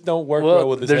 They just don't work well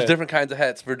with his head. There's different kinds of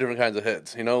hats for different kinds of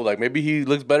heads. You know, like maybe he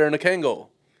looks better in a Kangol.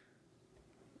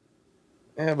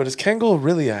 Yeah, but is Kangol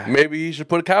really a hat? Maybe he should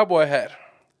put a cowboy hat.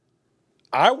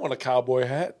 I want a cowboy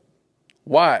hat.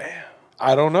 Why?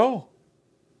 I don't know.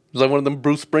 It's like one of them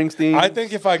Bruce Springsteen. I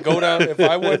think if I go down, if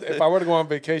I were to go on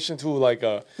vacation to like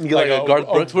a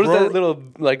Garth Brooks. What is that little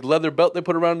like leather belt they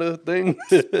put around the thing?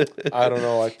 I don't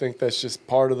know. I think that's just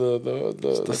part of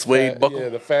the suede buckle. Yeah,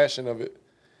 the fashion of it.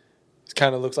 It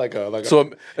kind of looks like a.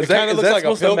 So it kind of looks like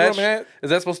a pilgrim hat. Is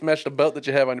that supposed to match the belt that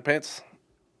you have on your pants?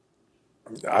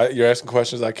 You're asking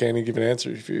questions I can't even give an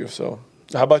answer for you. So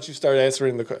how about you start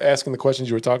asking the questions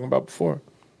you were talking about before?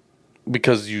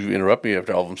 Because you interrupt me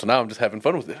after all of them, so now I'm just having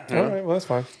fun with it. All right, well, that's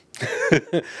fine.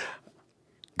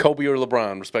 Kobe or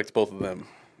LeBron? Respect to both of them.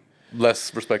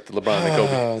 Less respect to LeBron than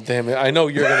Kobe. Oh, damn it! I know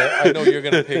you're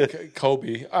gonna pick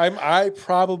Kobe. I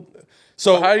probably.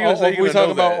 So how are you are we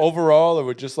talking about overall,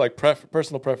 or just like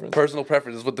personal preference? Personal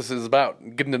preference is what this is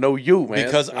about. Getting to know you, man.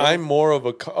 Because I'm more of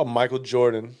a Michael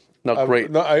Jordan. No, great.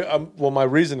 Well, my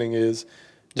reasoning is.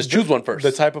 Just choose one first.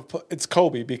 It's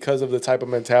Kobe because of the type of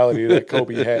mentality that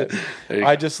Kobe had.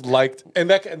 I just liked, and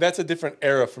that's a different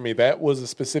era for me. That was a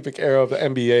specific era of the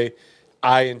NBA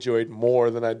I enjoyed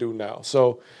more than I do now.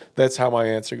 So that's how my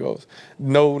answer goes.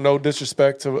 No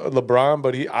disrespect to LeBron,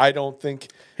 but I don't think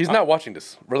he's not watching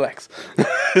this. Relax.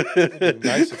 It'd be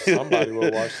nice if somebody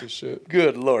would watch this shit.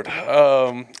 Good Lord.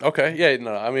 Okay. Yeah.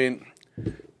 No. I mean,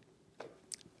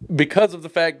 because of the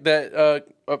fact that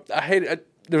I hate it.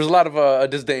 There was a lot of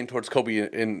disdain towards Kobe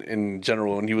in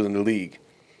general when he was in the league.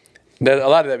 That a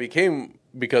lot of that became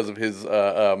because of his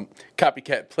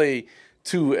copycat play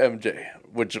to MJ,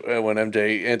 which when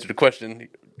MJ answered the question,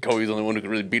 Kobe's the only one who could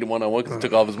really beat him one-on-one because he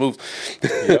took all of his moves.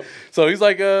 Yep. So he's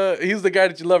like, he's the guy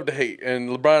that you love to hate. And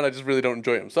LeBron, I just really don't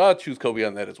enjoy him. So I'll choose Kobe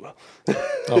on that as well.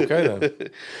 Okay,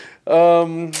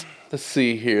 then. Let's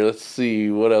see here. Let's see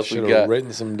what else Should we got. Have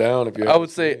written some down if you. I would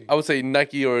say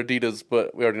Nike or Adidas,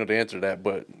 but we already know the answer to that.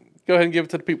 But go ahead and give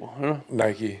it to the people. You know?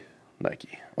 Nike.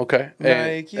 Okay.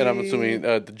 Nike. And I'm assuming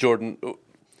the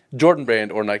Jordan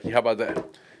brand or Nike. How about that?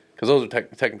 Because those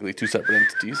are technically two separate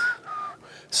entities.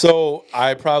 So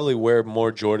I probably wear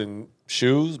more Jordan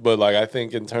shoes, but like I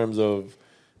think in terms of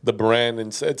the brand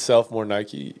itself, more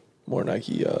Nike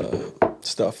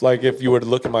stuff. Like if you were to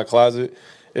look in my closet,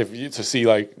 if you to see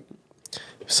like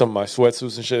some of my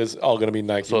sweatsuits and shit, it's all gonna be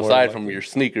Nike. So aside from your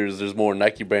sneakers, there's more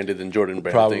Nike branded than Jordan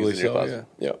branded probably things in your so, closet.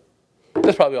 yeah.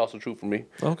 That's probably also true for me.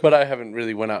 Okay. But I haven't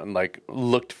really went out and like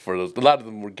looked for those. A lot of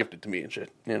them were gifted to me and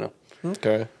shit. You know.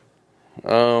 Okay.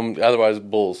 Otherwise,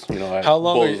 Bulls. You know,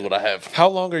 Bulls is what I have. How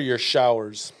long are your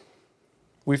showers?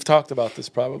 We've talked about this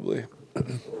probably.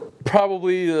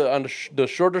 Probably on the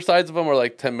shorter sides of them are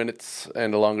like 10 minutes,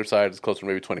 and the longer side is closer to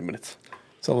maybe 20 minutes.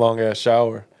 It's a long ass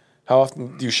shower. How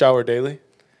often do you shower daily?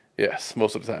 Yes,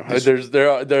 most of the time.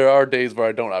 There are days where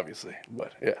I don't, obviously,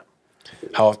 but yeah.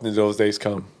 How often do those days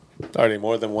come? Are they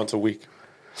more than once a week?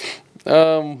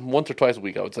 Once or twice a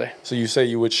week, I would say. So you say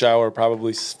you would shower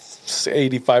probably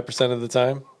 85% of the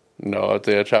time? No, I'd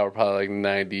say I shower probably like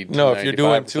 90. No, if you're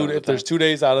doing if there's 2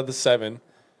 days out of the 7,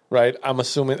 right? I'm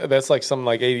assuming that's like something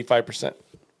like 85%.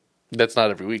 That's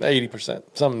not every week.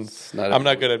 80%. I'm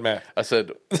not good at math. I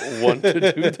said 1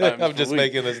 to 2 times. I'm just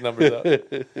making those numbers up.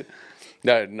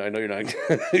 No, I know you're not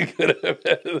good at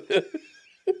math.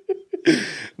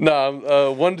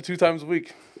 No, 1 to 2 times a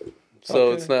week.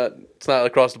 So okay. It's not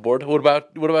across the board. What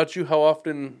about you? How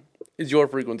often is your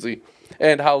frequency,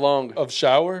 and how long of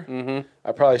shower? Mm-hmm.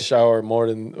 I probably shower more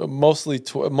than most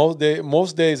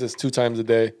days is 2 times a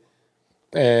day,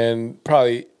 and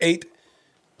probably 8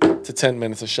 to 10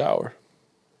 minutes of shower.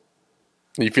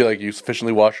 You feel like you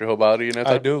sufficiently wash your whole body in that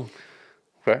time? I do.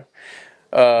 Okay.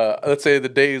 Let's say the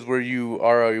days where you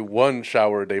are a 1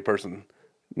 shower a day person,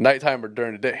 nighttime or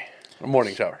during the day, or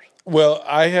morning showers. Well,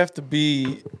 I have to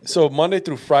be so Monday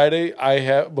through Friday.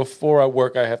 Before I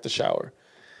work, I have to shower,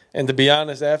 and to be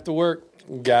honest, after work,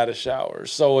 gotta shower.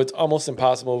 So it's almost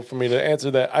impossible for me to answer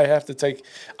that.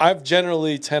 I've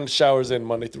generally 10 showers in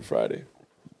Monday through Friday.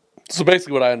 So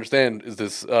basically, what I understand is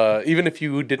this: even if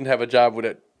you didn't have a job with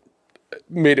it,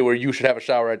 made it where you should have a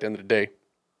shower at the end of the day,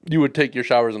 you would take your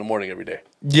showers in the morning every day.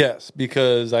 Yes,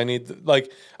 because I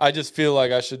just feel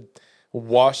like I should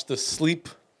wash the sleep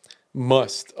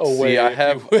must away. See, I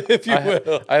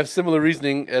have similar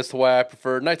reasoning as to why I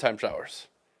prefer nighttime showers.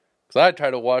 Because I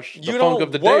try to wash the funk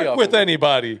of the day off. You don't work with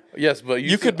anybody. Yes, but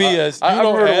you could be as I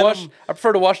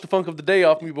prefer to wash the funk of the day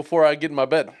off me before I get in my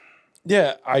bed.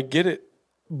 Yeah, I get it,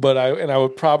 but I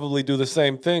would probably do the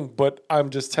same thing. But I'm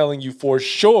just telling you for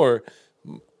sure,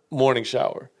 morning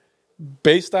shower.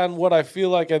 Based on what I feel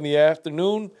like in the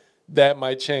afternoon, that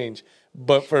might change.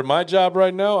 But for my job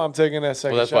right now, I'm taking that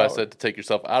second shower. Well, that's why I said to take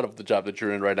yourself out of the job that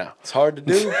you're in right now. It's hard to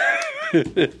do.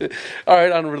 All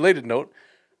right, on a related note,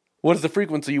 what is the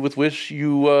frequency with which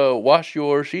you wash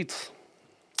your sheets?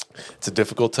 It's a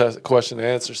difficult question to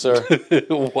answer, sir.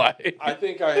 Why? I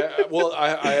think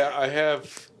I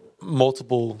have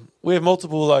multiple. We have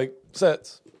multiple like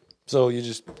sets, so you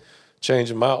just change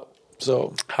them out.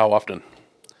 So how often?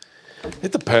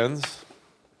 It depends.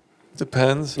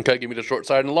 Okay, give me the short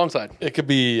side and the long side. It could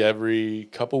be every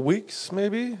couple weeks,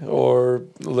 maybe, or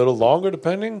a little longer,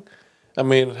 depending. I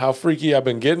mean, how freaky I've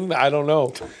been getting, I don't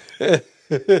know.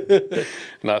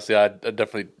 No, see, I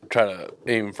definitely try to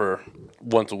aim for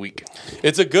once a week.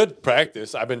 It's a good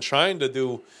practice. I've been trying to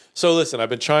do. So listen, I've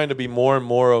been trying to be more and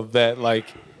more of that, like,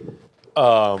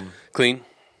 clean.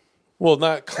 Well,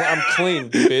 I'm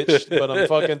clean, bitch, but I'm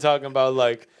fucking talking about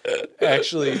like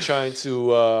actually trying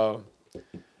to.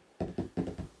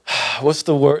 What's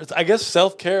the word? I guess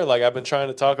self-care. Like I've been trying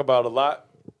to talk about a lot.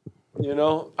 You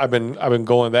know, I've been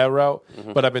going that route,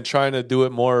 but I've been trying to do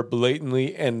it more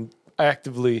blatantly and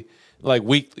actively, like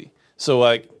weekly. So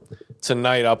like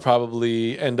tonight, I'll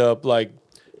probably end up like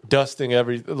dusting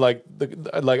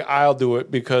I'll do it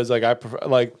because like I prefer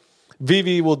like.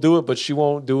 Vivi will do it, but she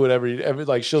won't do it every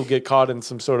like she'll get caught in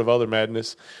some sort of other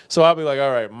madness. So I'll be like, all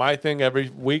right, my thing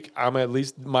every week, I'm at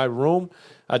least my room.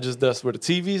 I just dust where the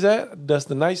TV's at, dust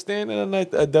the nightstand, and I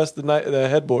dust the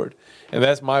headboard. And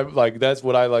that's that's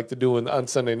what I like to do on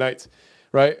Sunday nights,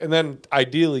 right? And then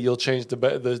ideally you'll change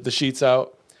the sheets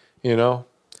out, you know.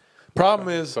 Problem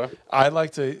is, I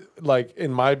like to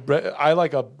I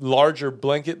like a larger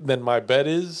blanket than my bed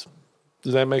is.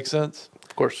 Does that make sense?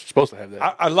 Of course, you're supposed to have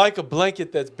that. I like a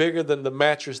blanket that's bigger than the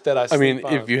mattress that I sleep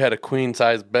on. If you had a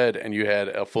queen-size bed and you had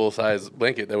a full-size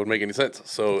blanket, that would make any sense.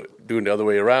 So doing the other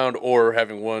way around or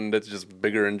having one that's just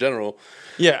bigger in general.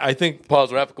 Yeah, I think...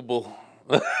 Pause are applicable.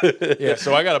 Yeah,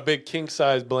 so I got a big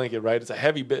king-size blanket, right? It's a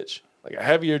heavy bitch, like a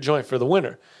heavier joint for the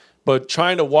winter. But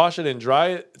trying to wash it and dry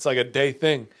it, it's like a day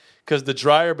thing. Because the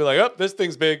dryer will be like, oh, this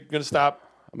thing's big, gonna stop.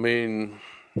 I mean...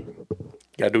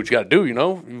 gotta do what you gotta do.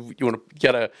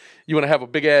 You wanna have a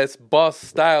big ass boss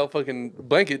style fucking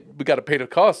blanket. We gotta pay the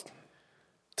cost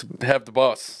to have the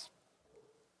boss.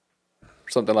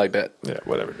 Something like that. Yeah,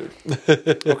 whatever,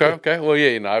 dude. Okay. Well,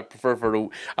 yeah, I prefer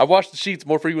I wash the sheets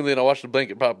more frequently than I wash the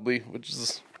blanket, probably, which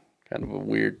is kind of a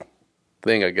weird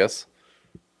thing, I guess.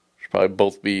 Should probably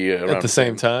both be around At the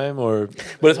same time, or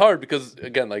but it's hard because,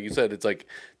 again, like you said, it's like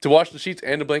to wash the sheets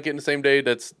and the blanket in the same day.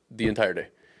 That's the entire day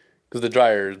because the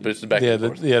dryer is back and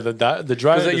forth. The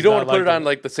dryer. Because you don't want to put it on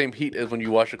like the same heat as when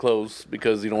you wash your clothes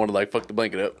because you don't want to like fuck the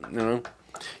blanket up. You know.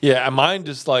 Yeah, and mine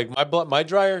just like my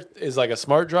dryer is like a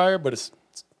smart dryer, but it's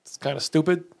kind of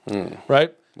stupid,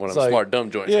 right? One It's of the like, smart dumb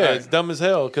joints. Yeah, Right. it's dumb as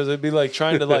hell because it'd be like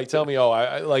trying to like tell me, oh,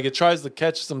 I like it tries to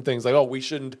catch some things like, oh, we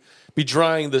shouldn't be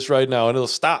drying this right now, and it'll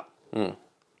stop.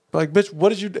 Like, bitch, what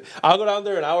did you do? I'll go down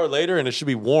there an hour later and it should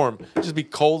be warm. It should be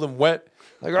cold and wet.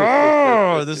 Like,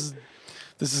 oh, this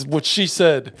is what she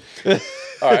said.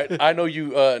 All right. I know you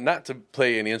not to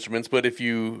play any instruments, but if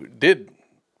you did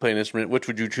play an instrument, which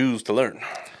would you choose to learn?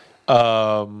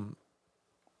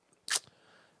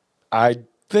 I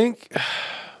think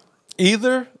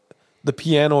either the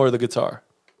piano or the guitar.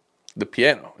 The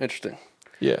piano. Interesting.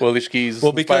 Yeah. Well, these keys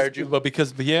inspired you.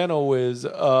 Because piano is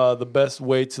the best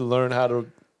way to learn how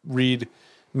to read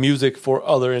music for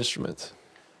other instruments.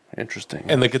 Interesting.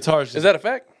 And the guitar is Is that a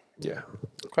fact? yeah.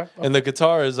 Okay. And the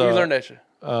guitar is You learned that shit.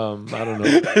 I don't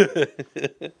know.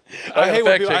 I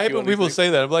hate when people say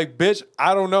that. I'm like, bitch,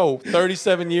 I don't know.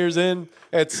 37 years in,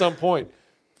 at some point,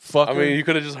 fucker. I mean, you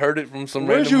could have just heard it from some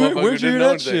where'd random motherfucker where'd who you didn't hear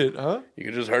know that anything. shit, huh? You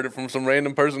could just heard it from some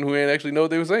random person who ain't actually know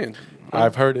what they were saying.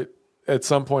 I've heard it at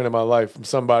some point in my life from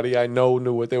somebody I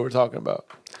knew what they were talking about.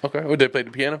 Okay. Well, they played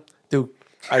the piano? Dude,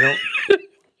 I don't.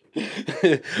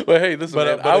 Well, hey, listen,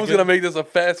 man. but I was again- going to make this a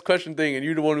fast question thing, and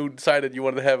you're the one who decided you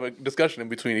wanted to have a discussion in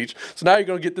between each. So now you're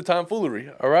going to get the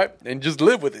tomfoolery, all right? And just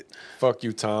live with it. Fuck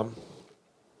you, Tom.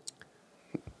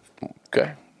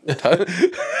 Okay.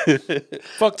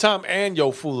 Fuck Tom and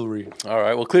yo foolery. All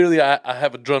right. Well, clearly I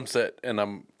have a drum set, and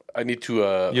I need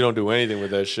to... You don't do anything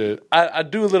with that shit. I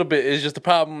do a little bit. It's just the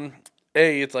problem.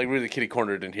 It's like really kitty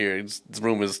cornered in here. This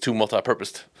room is too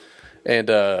multi-purposed. And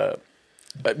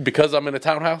because I'm in a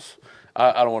townhouse,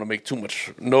 I don't want to make too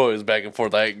much noise back and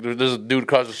forth. Like there's a dude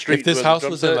across the street. If this who has a house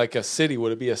drum was set. in like a city,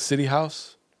 would it be a city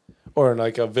house? Or in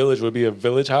like a village, would it be a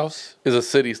village house? Is a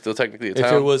city still technically a town?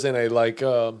 If it was in a like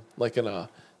a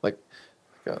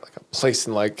place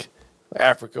in like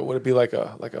Africa, would it be like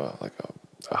a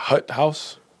hut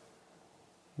house?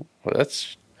 Well,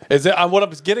 that's Is it? What I'm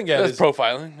getting at that's is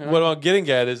profiling. You know? what I'm getting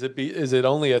at is it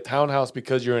only a townhouse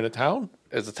because you're in a town?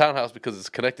 It's a townhouse because it's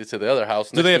connected to the other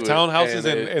house. Do they have next to it, townhouses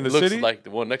and in it the looks city? like the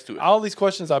one next to it. All these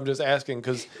questions I'm just asking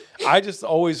because I just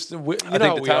always you know think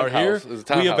how the we are here. townhouse is a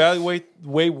townhouse. We evaluate the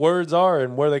way words are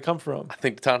and where they come from. I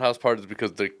think the townhouse part is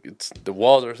because the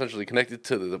walls are essentially connected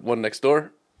to the one next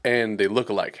door, and they look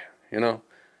alike. You know.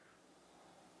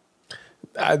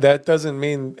 That doesn't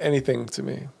mean anything to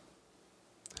me.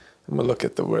 I'm gonna look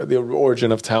at the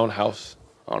origin of townhouse.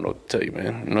 I don't know what to tell you,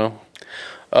 man. You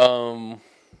know.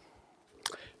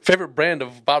 Favorite brand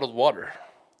of bottled water?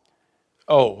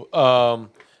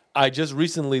 I just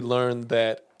recently learned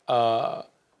that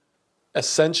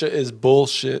Essentia is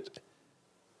bullshit,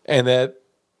 and that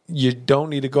you don't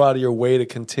need to go out of your way to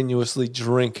continuously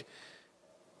drink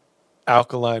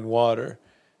alkaline water.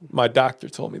 My doctor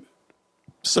told me that.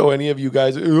 So any of you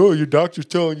guys, oh, your doctor's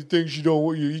telling you things you don't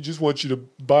want, he just wants you to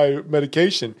buy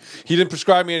medication. He didn't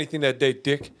prescribe me anything that day,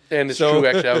 dick. And it's true.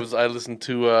 Actually, I listened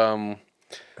to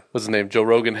what's his name? Joe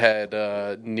Rogan had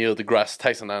Neil deGrasse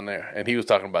Tyson on there, and he was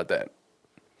talking about that.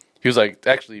 He was like,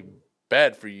 actually,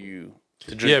 bad for you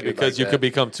to drink. Yeah, it because like you that. could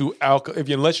become too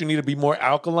unless you need to be more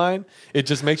alkaline, it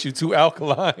just makes you too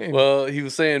alkaline. Well, he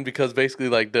was saying because basically,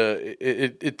 like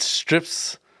it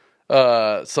strips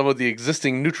some of the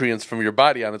existing nutrients from your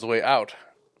body on its way out,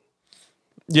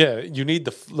 yeah, you need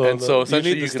and so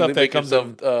essentially need you the can stuff that make comes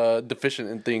yourself in deficient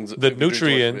in things. the if you drink too much of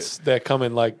nutrients it. that come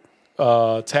in like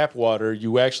tap water.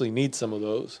 You actually need some of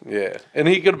those. Yeah, and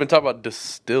he could have been talking about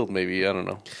distilled, maybe. I don't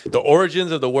know. The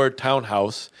origins of the word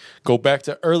townhouse go back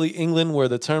to early England, where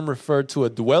the term referred to a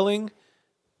dwelling,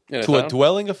 In to a town?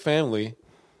 dwelling a family,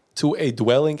 to a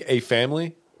dwelling a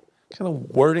family. What kind of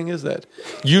wording is that?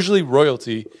 Usually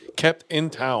royalty kept in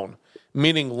town,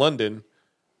 meaning London,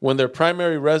 when their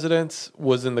primary residence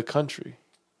was in the country.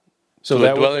 So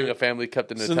that the was dwelling their- a family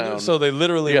kept in the town. So they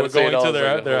literally You were gotta say it going all to as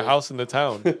like a their whole- house in the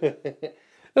town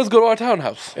Let's go to our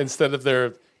townhouse. instead of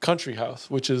their country house,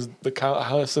 which is the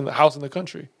house in the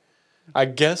country. I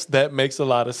guess that makes a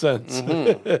lot of sense.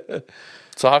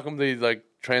 So how come they like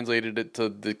translated it to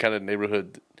the kind of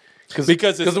neighborhood?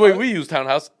 Because the way we use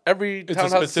townhouse, every it's a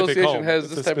townhouse specific association home. has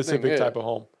It's this a type of thing. specific Yeah. type of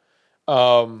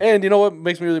home. And you know what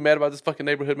makes me really mad about this fucking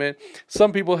neighborhood, man?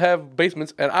 Some people have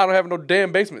basements, and I don't have no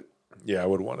damn basement. Yeah, I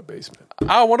would want a basement.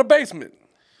 I want a basement.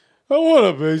 I want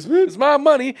a basement. It's my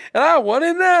money, and I want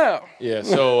it now. Yeah.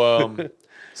 So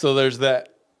so there's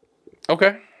that.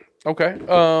 Okay.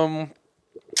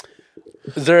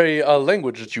 Is there a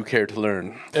language that you care to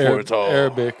learn for it all?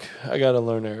 Arabic. I gotta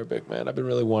learn Arabic, man. I've been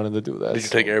really wanting to do that. Did you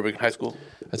take Arabic in high school?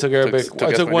 I took Arabic. took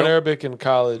I took one Espanol? Arabic in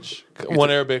college. One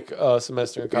Arabic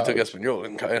semester in You college. took Espanol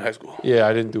in high school. Yeah,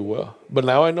 I didn't do well, but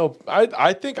now I know.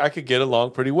 I think I could get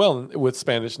along pretty well with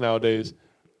Spanish nowadays.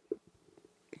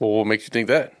 Well, what makes you think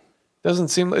that? Doesn't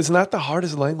seem it's not the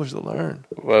hardest language to learn.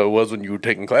 Well, it was when you were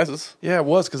taking classes. Yeah, it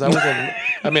was because I was.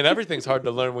 I mean, everything's hard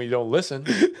to learn when you don't listen.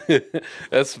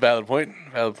 That's a valid point.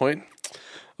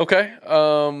 Okay.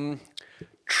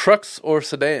 Trucks or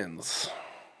sedans?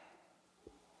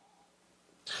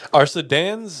 Are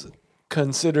sedans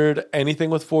considered anything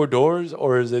with 4 doors,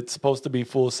 or is it supposed to be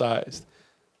full sized?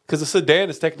 Because a sedan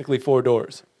is technically 4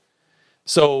 doors.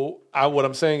 So what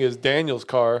I'm saying is Daniel's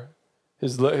car, the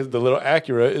little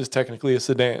Acura, is technically a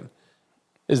sedan.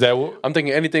 Is that what? I'm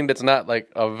thinking anything that's not like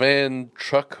a van,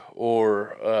 truck,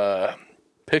 or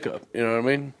pickup. You know what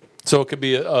I mean? So it could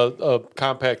be a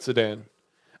compact sedan.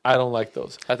 I don't like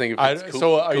those. I think if it's coupe,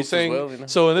 so are coupe you as saying? well, you know?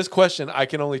 So in this question, I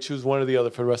can only choose one or the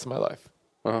other for the rest of my life.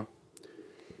 Uh-huh.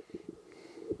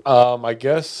 I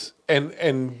guess, and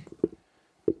I'm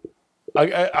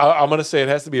gonna say it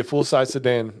has to be a full size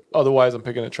sedan. Otherwise, I'm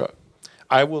picking a truck.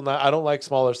 I will not. I don't like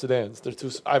smaller sedans. They're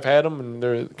too. I've had them and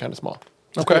they're kind of small.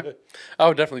 Okay. I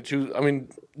would definitely choose. I mean,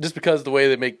 just because the way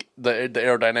they make the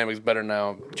aerodynamics better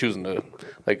now, I'm choosing a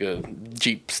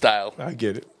Jeep style I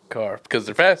get it. car because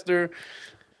they're faster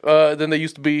than they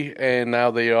used to be, and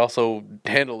now they also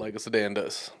handle like a sedan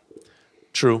does.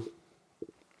 True.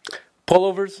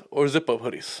 Pullovers or zip up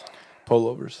hoodies?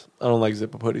 Pullovers. I don't like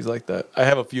zip up hoodies like that. I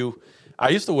have a few. I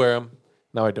used to wear them.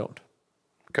 Now I don't.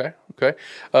 Okay.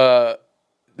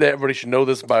 Everybody should know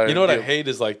this by. You know what I hate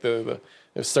is like the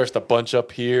it starts to bunch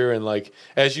up here and like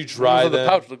as you dry What does them. the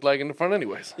pouch look like in the front,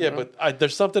 anyways? Yeah, but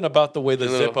there's something about the way the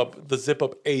know. zip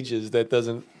up ages that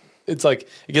doesn't. It's like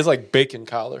it gets like bacon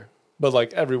collar, but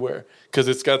like everywhere because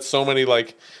it's got so many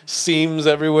like seams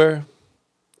everywhere.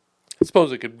 I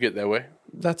suppose it could get that way.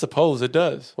 I suppose it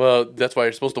does. Well, that's why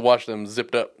you're supposed to wash them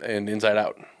zipped up and inside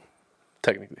out.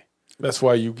 Technically, That's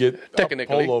why you get a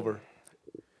Technically. pullover,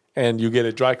 and you get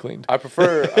it dry cleaned. I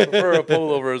prefer a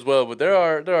pullover as well. But there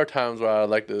are times where I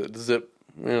like the zip.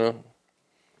 You know,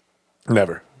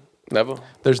 Never. never,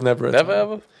 There's never a never, time.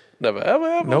 ever, never,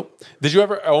 ever. Nope. Did you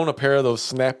ever own a pair of those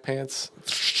snap pants?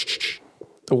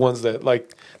 The ones that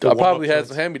like. the I probably warm-up had ones?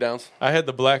 some hand-me-downs. I had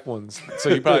the black ones, so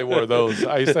you probably wore those.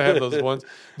 I used to have those ones,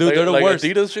 dude. Like- they're the like worst.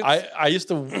 Adidas shits? I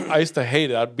used to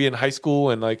hate it. I'd be in high school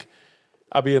and like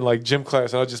I'd be in like gym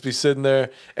class and I'd just be sitting there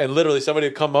and literally somebody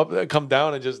would come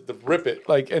down and just rip it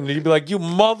like, and you'd be like, you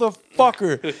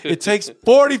motherfucker! It takes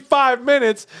 45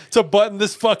 minutes to button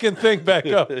this fucking thing back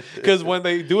up because when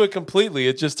they do it completely,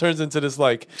 it just turns into this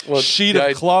like sheet the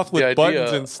of i- cloth with the idea,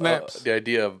 buttons and snaps. the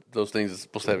idea of those things is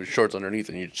supposed to have your shorts underneath,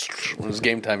 and you just, when it's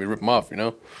game time, you rip them off. You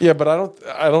know. Yeah, but I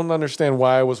don't understand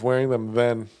why I was wearing them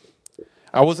then.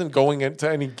 I wasn't going into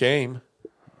any game.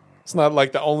 It's not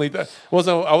like I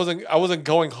wasn't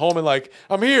going home and like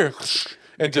I'm here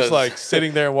and just like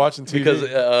sitting there and watching TV.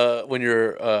 Because when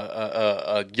you're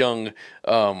a young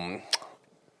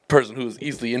person who's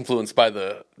easily influenced by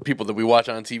the people that we watch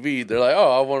on TV, they're like,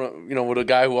 oh, I want to, with a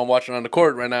guy who I'm watching on the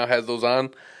court right now has those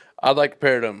on. I'd like to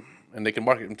pair them, and they can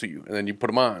market them to you, and then you put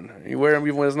them on. You wear them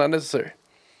even when it's not necessary.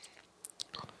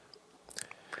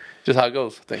 Just how it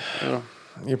goes, I think. You know?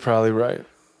 You're probably right.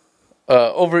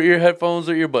 Over-ear headphones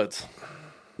or earbuds?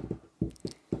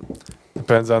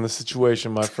 Depends on the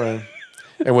situation, my friend.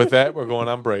 And with that, we're going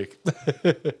on break.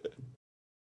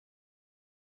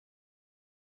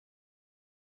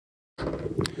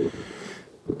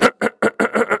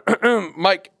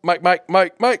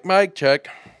 Mic, check.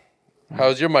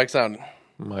 How's your mic sounding?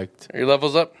 Mic'd. Are your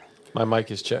levels up? My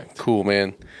mic is checked. Cool,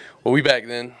 man. Well, we back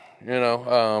then.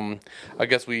 I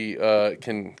guess we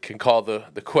can call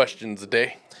the questions a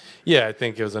day. Yeah, I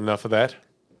think it was enough of that.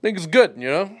 I think it's good,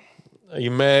 Are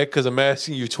you mad because I'm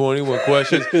asking you 21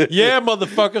 questions? Yeah,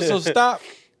 motherfucker, so stop.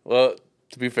 Well,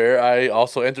 to be fair, I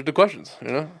also answered the questions,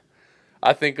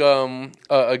 I think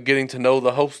getting to know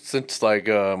the hosts, since like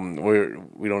we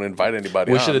don't invite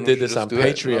anybody We on, should have did this just on do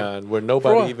that, Patreon where For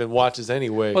nobody what? even watches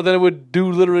anyway. Well, then it would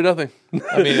do literally nothing.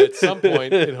 I mean, at some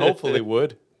point, it hopefully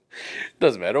would.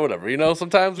 Doesn't matter, whatever.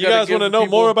 Sometimes You guys want to know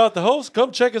more about the host?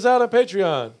 Come check us out on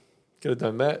Patreon. Could have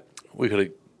done that. we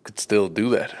could still do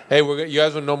that. Hey, you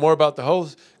guys want to know more about the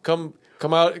host? Come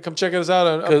check us out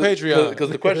on Patreon. Because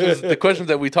the questions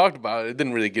that we talked about, it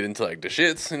didn't really get into like the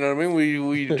shits. You know what I mean?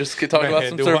 We just talked about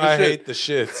some surface I shit. hate the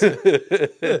shits.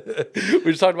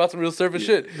 We just talked about some real surface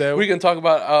shit. We can talk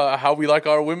about how we like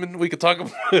our women. We can talk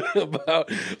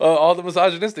about all the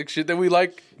misogynistic shit that we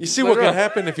like. You see what can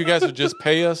happen if you guys would just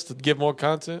pay us to give more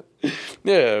content?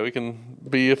 Yeah, we can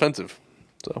be offensive.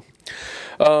 So,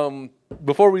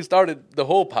 before we started the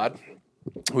whole pod,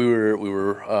 you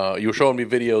were showing me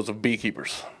videos of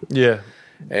beekeepers. Yeah.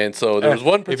 And so there was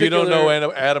one particular... If you don't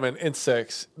know Adam and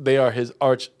insects, they are his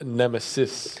arch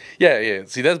nemesis. Yeah.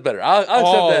 See, that's better. I'll accept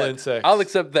All that. insects. I'll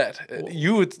accept that.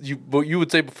 You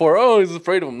would say before, oh, he's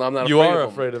afraid of them. No, I'm not afraid of them. You are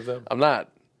afraid of them. I'm not.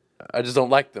 I just don't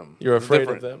like them. You're afraid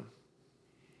of them.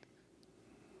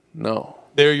 No.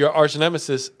 They're your arch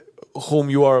nemesis whom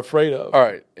you are afraid of. All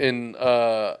right. In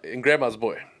Grandma's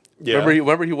Boy. Yeah.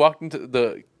 Remember he walked into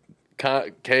the...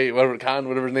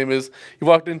 whatever his name is, he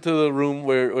walked into the room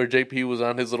where JP was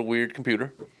on his little weird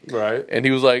computer. Right. And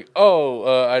he was like,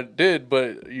 oh, I did,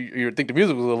 but you think the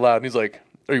music was a little loud. And he's like,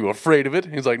 are you afraid of it?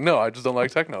 And he's like, no, I just don't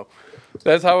like techno.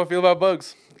 That's how I feel about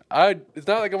bugs. It's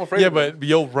not like I'm afraid of them. Yeah, but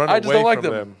you'll run I away just don't like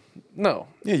from them. No.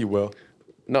 Yeah, you will.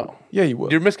 No. Yeah, you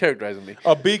will. You're mischaracterizing me.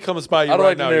 A bee comes by you I don't right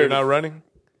like the now. You're narrative. not running?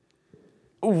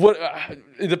 What?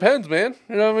 It depends, man.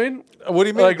 You know what I mean? What do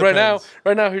you mean? Like right now,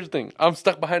 here's the thing. I'm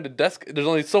stuck behind a desk. There's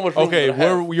only so much room. Okay, that I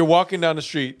have. you're walking down the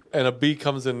street and a bee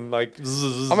comes in like.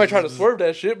 I might try to swerve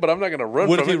that shit, but I'm not gonna run.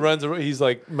 What if from he it. runs? He's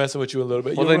like messing with you a little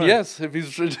bit. Well, You'll then run. yes. If he's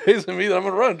chasing me, then I'm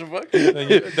gonna run. Fuck.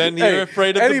 Then you're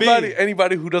afraid of the bee.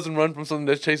 Anybody who doesn't run from something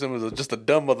that's chasing him is just a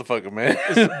dumb motherfucker, man.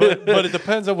 but it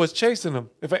depends on what's chasing him.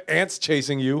 If an ant's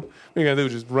chasing you, what are you gonna do?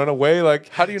 Just run away? Like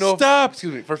How do you know? Stop!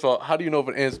 Excuse me. First of all, how do you know if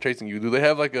an ant's chasing you? Do they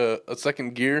have like a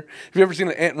second gear? Have you ever seen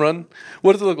an ant run?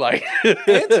 What does it look like?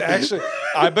 Ants actually,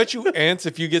 I bet you ants,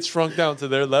 if you get shrunk down to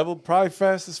their level, probably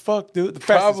fast as fuck, dude. The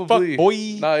fast Probably. as fuck, boy.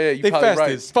 Nah, yeah, you they probably fast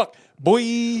right. as fuck,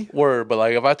 boy. Word, but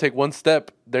like if I take one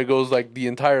step, there goes like the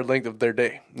entire length of their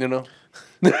day. You know.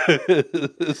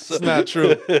 It's not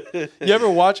true. You ever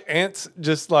watch ants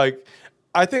just like?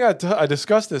 I think I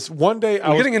discussed this one day.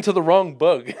 We're getting into the wrong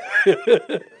bug.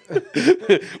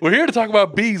 We're here to talk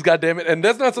about bees, goddammit, and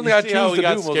that's not something I choose to do.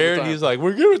 Got most of the scared. time. He's like,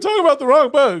 "We're going to talk about the wrong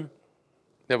bug."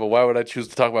 Yeah, but why would I choose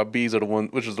to talk about bees?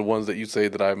 Which is the ones that you say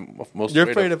that I'm most You're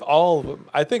afraid of all of them.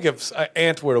 I think if an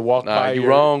ant were to walk by, you're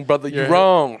wrong, brother. You're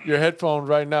wrong. Your headphone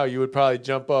right now, you would probably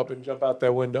jump up and jump out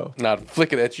that window. Not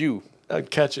flick it at you.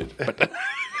 I'd catch it.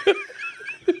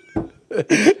 All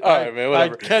right, man.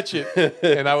 Whatever. I'd catch it,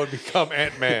 and I would become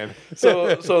Ant-Man.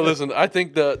 So listen. I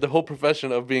think the whole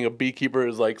profession of being a beekeeper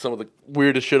is like some of the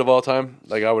weirdest shit of all time.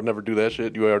 Like I would never do that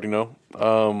shit. You already know.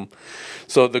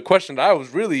 So the question that I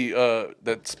was really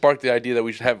that sparked the idea that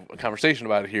we should have a conversation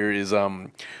about it here is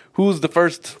who's the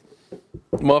first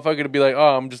motherfucker to be like,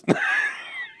 oh, I'm just.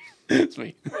 It's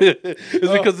me. It's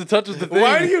because it touches the thing.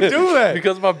 Why do you do that?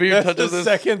 Because my beard touches the this.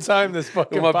 second time this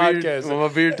fucking When podcast.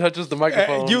 my beard touches the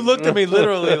microphone. You looked at me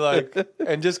literally like,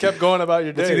 and just kept going about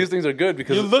your day. See, these things are good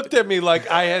because You looked at me like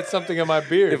I had something in my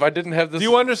beard. if I didn't have this, Do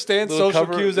you understand little social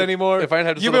cover, cues anymore? If I didn't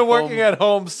have this You've been little working foam- at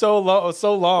home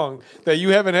so long that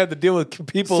you haven't had to deal with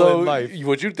people so in life.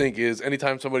 what you think is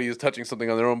anytime somebody is touching something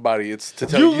on their own body, it's to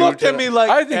tell You you. looked at me like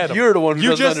I think Adam, you're the one who you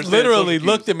doesn't just understand literally social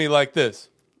looked cues. at me like this.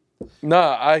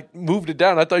 Nah, I moved it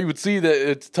down. I thought you would see that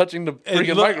it's touching the And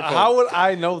freaking look, microphone. how would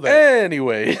I know that?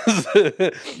 Anyways,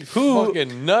 who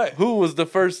Fucking nut. who was the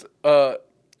first?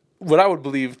 What I would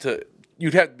believe to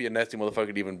you'd have to be a nasty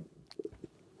motherfucker to even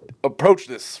approach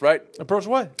this, right? Approach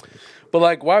what? But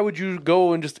like, why would you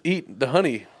go and just eat the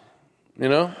honey? You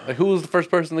know, like who was the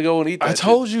first person to go and eat that? I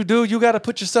told you, dude, you got to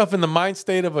put yourself in the mind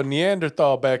state of a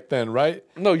Neanderthal back then, right?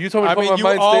 No, you told me to I put mean, my you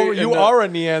mind state. you are a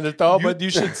Neanderthal, but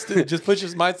you should just put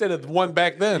your mind state of one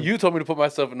back then. You told me to put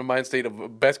myself in the mind state of a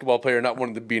basketball player not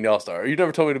wanting to be an all-star. You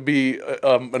never told me to be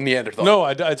a Neanderthal. No,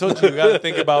 I told you got to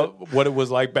think about what it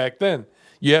was like back then.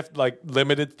 You have like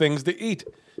limited things to eat.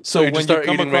 So you when just start you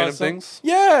come eating across random some- things?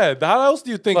 Yeah, how else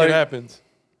do you think Like- it happens?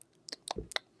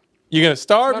 You're gonna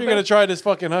starve. not You're gonna bad. try this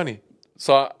fucking honey.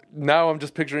 So now I'm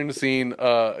just picturing the scene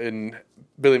in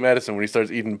Billy Madison when he starts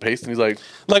eating paste and he's like,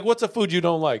 Like, what's a food you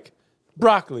don't like?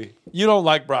 Broccoli. You don't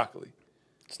like broccoli.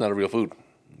 it's not a real food.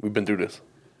 We've been through this.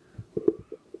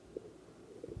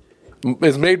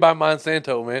 It's made by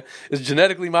Monsanto, man. It's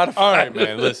genetically modified. All right,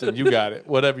 man. Listen, you got it.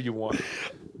 Whatever you want.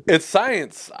 It's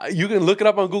science. You can look it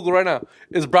up on Google right now.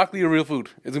 Is broccoli a real food?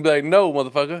 It's going to be like, no,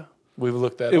 motherfucker. We've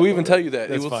looked at It it. will even tell you that.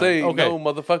 That's It will fine. say, Okay. no,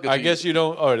 motherfucker. I to guess you. you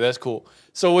don't. All right, that's cool.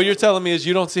 So what you're telling me is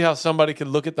you don't see how somebody could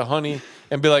look at the honey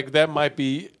and be like, that might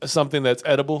be something that's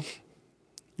edible.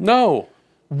 No.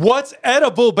 What's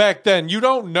edible back then? You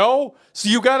don't know, so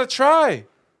you got to try.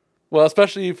 Well,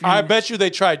 especially if you, I bet you they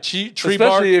tried tree bark.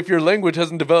 especially if your language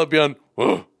hasn't developed beyond.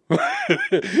 Whoa. You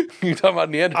talking about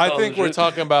Neanderthals? I think and we're shit.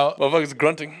 talking about. Motherfuckers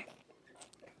grunting.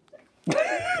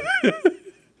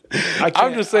 I'm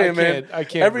I'm just saying, man. I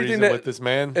can't everything reason that with this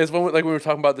man. is when, like we were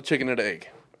talking about the chicken and the egg.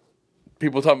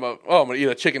 People talking about, oh, I'm gonna eat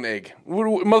a chicken egg.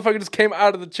 Motherfucker just came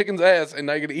out of the chicken's ass, and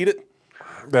now you're gonna eat it.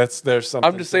 There's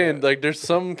something. I'm just saying, like, there's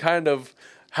some kind of.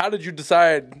 How did you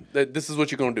decide that this is what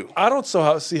you're gonna do? I don't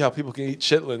see how people can eat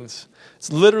chitlins.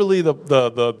 It's literally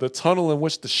the tunnel in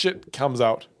which the shit comes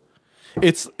out.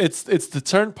 It's the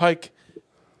turnpike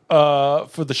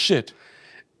for the shit.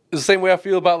 It's the same way I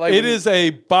feel about like It is a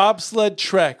bobsled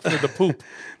track for the poop.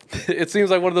 It seems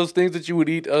like one of those things that you would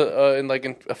eat in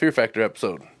a Fear Factor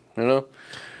episode. You know,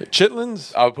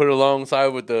 Chitlins. I would put it alongside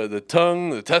with the tongue,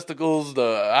 the testicles,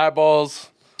 the eyeballs.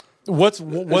 What's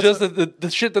It's just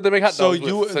the shit that they make hot so dogs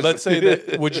you with. let's say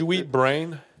that would you eat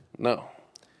brain? No.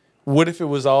 What if it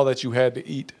was all that you had to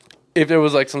eat? If there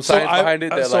was like some science behind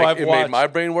it that so like I've it watched- made my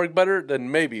brain work better,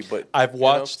 then maybe. But I've you know?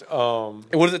 watched And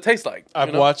what does it taste like?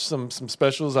 I've watched some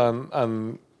specials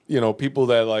on people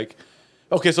that like.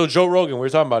 Okay, so Joe Rogan, we were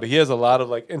talking about it. He has a lot of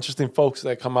like interesting folks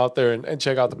that come out there and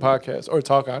check out the podcast or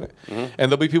talk on it. Mm-hmm.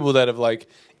 And there'll be people that have like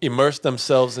immersed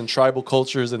themselves in tribal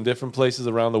cultures in different places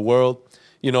around the world,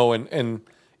 and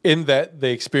in that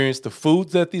they experience the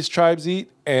foods that these tribes eat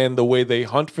and the way they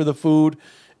hunt for the food.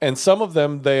 And some of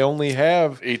them they only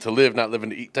have eat to live, not living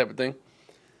to eat type of thing.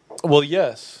 well,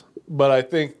 yes, but I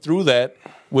think through that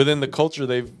within the culture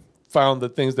they've found the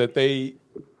things that they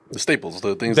The staples,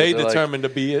 the things they that they're determine to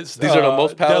be these are the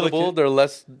most palatable.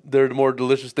 delicate. They're the more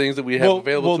delicious things that we have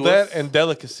available to that us. and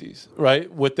delicacies,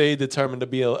 right? What they determine to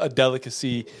be a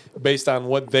delicacy based on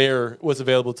what was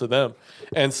available to them.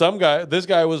 And this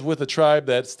guy was with a tribe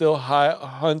that still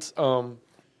hunts. And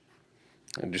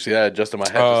did you see that adjusting my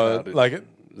head just now? Like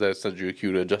it, That sent you a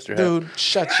cue to adjust your head. dude,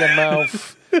 shut your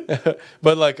mouth.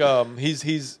 But like,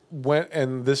 he's went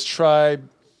and this tribe,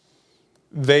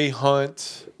 they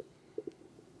hunt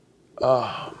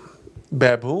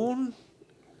baboon,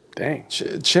 Dang,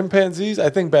 chimpanzees. I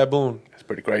think baboon. that's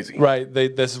pretty crazy. Right.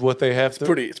 This is what they have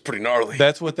to. It's pretty gnarly.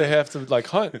 That's what they have to like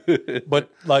hunt. But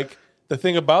like the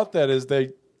thing about that is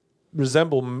they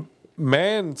resemble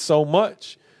man so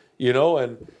much,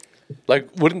 and Like,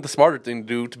 wouldn't the smarter thing to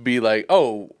do to be like,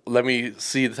 oh, let me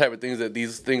see the type of things that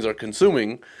these things are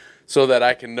consuming, so that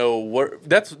I can know what.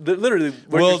 That's literally what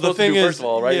Well, you're supposed the to do thing first is, of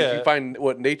all, right? yeah. You find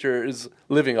what nature is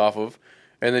living off of,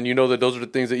 and then you know that those are the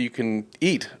things that you can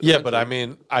eat. yeah. But I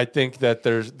mean, I think that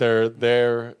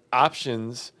their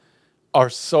options are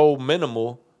so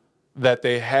minimal that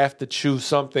they have to choose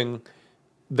something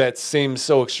that seems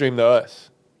so extreme to us.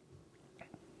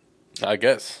 I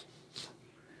guess.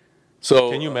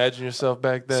 So Can you imagine yourself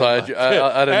back then? So I Like, didn't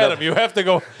know. Adam, you have to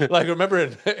go. Like, remember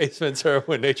in Ace Ventura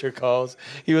when Nature Calls,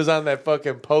 he was on that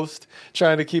fucking post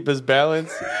trying to keep his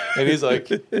balance, and he's like,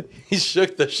 he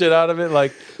shook the shit out of it.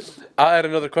 Like, I'll add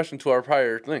another question to our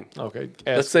prior thing. okay,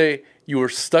 Let's say you were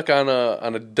stuck on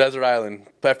a desert island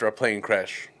after a plane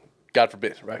crash. God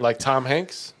forbid, right? like Tom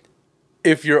Hanks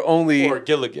if you're only or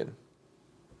Gilligan.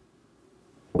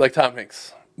 like Tom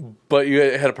Hanks, but you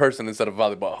had a person instead of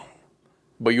volleyball,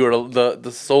 but you were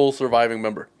the sole surviving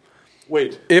member.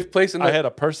 Wait, If placed in, I had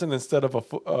a person instead of a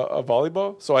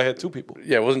volleyball, so I had two people.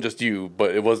 yeah, it wasn't just you,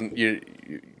 but it wasn't you.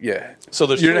 Yeah, So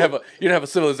there's you didn't two have a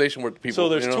civilization worth of people. So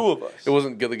there's you know? two of us. It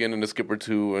wasn't Gilligan and the skipper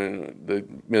too, and the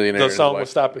millionaire. So and his someone wife. was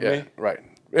stopping Yeah, me? right?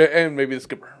 And maybe the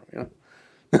skipper. You know?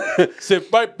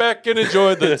 Sit right back and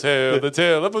enjoy the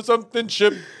tale of a something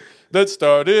ship that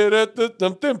started at the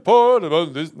something port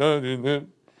of this.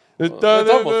 That's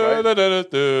almost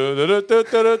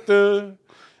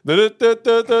What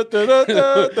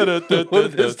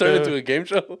did this turn into a game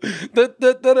show? That's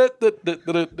the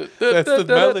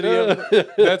melody.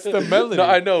 That's the melody. No,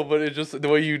 I know, but it just the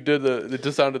way you did it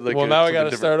just sounded like. Well, now I got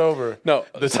to start over. No,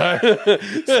 The time.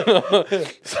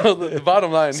 so the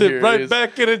bottom line Sit here right is,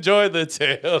 back and enjoy the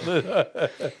tale.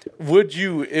 would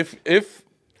you, if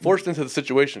forced into the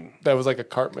situation, That was like a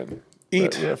Cartman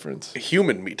eat reference.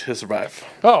 human meat to survive?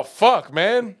 Oh fuck,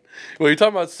 man! Well, you're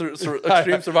talking about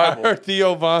extreme survival. I heard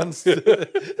Theo Von's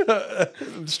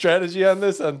strategy on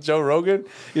this on Joe Rogan.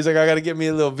 He's like, I got to get me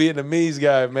a little Vietnamese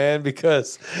guy, man,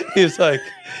 because he's like,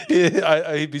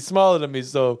 he'd be smaller than me.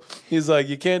 So he's like,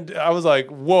 you can't. I was like,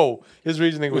 whoa. His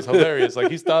reasoning was hilarious. Like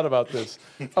he's thought about this.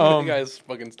 That guy's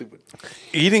fucking stupid.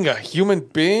 Eating a human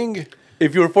being.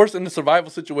 If you were forced into a survival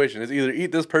situation, it's either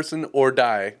eat this person or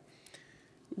die.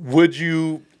 Would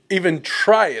you even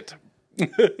try it?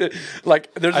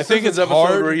 Like there's a I think Simpsons it's episode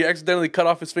hard. where he accidentally cut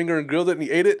off his finger and grilled it, and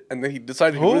he ate it, and then he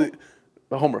decided Who? he really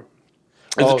Homer.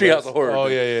 It's Oh, a Treehouse that's- of Horror. oh,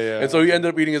 thing. yeah. And so he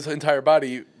ended up eating his entire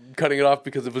body, cutting it off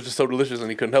because it was just so delicious, and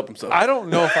he couldn't help himself. I don't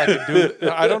know if I could do.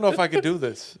 I don't know if I could do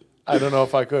this. I don't know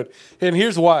if I could. And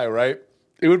here's why, right?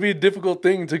 It would be a difficult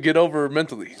thing to get over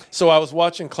mentally. So I was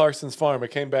watching Clarkson's Farm.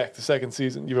 It came back the second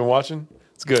season. You've been watching?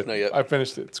 It's good. Not yet. I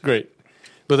finished it. It's great.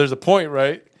 But there's a point,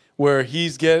 right, where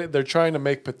they're trying to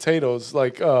make potatoes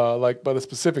like but a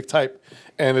specific type,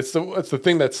 and it's the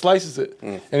thing that slices it.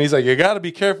 And he's like, you got to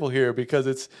be careful here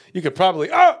because you could probably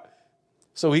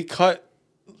So he cut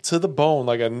to the bone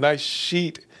like a nice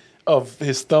sheet of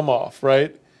his thumb off,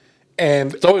 right?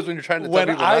 And It's always when you're trying to tell when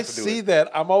people I not to do see it.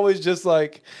 that, I'm always just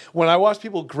like, when I watch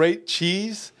people grate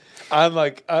cheese on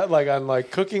on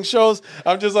cooking shows,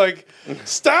 I'm just like,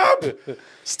 stop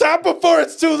before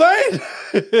it's too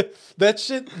late. That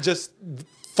shit just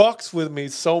fucks with me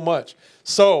so much.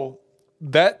 So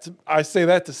I say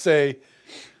that to say,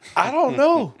 I don't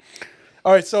know.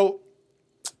 All right, so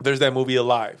there's that movie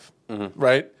Alive,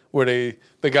 right, where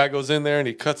the guy goes in there and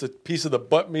he cuts a piece of the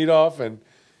butt meat off and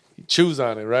he chews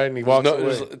on it, right? And he walks away.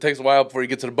 It takes a while before you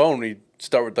get to the bone. You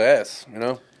start with the ass, you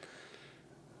know?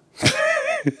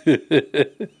 I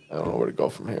don't know where to go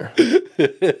from here.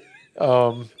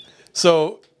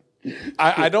 So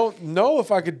I don't know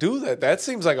if I could do that. That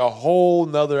seems like a whole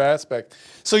nother aspect.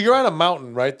 So you're on a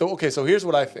mountain, right? Okay, so here's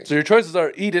what I think. So your choices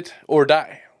are eat it or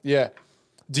die. Yeah.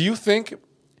 Do you think,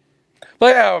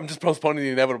 Like, I'm just postponing the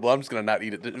inevitable. I'm just going to not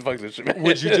eat it. Fuck this shit, man.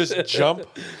 would you just jump?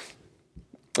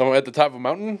 I'm at the top of a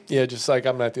mountain? Yeah, just like,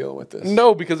 I'm not dealing with this.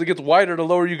 No, because it gets wider the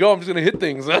lower you go. I'm just going to hit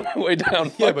things on the way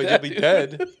down. Yeah, Fuck but that, you'll be dude.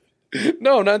 dead.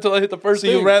 No, not until I hit the first So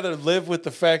thing. you'd rather live with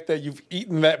the fact that you've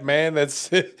eaten that man that's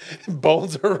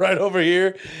bones are right over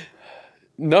here?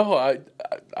 No,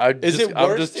 I'm Is it worse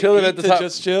I'm just chilling at the to top.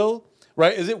 just chill?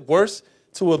 Right? Is it worse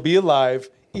to be alive,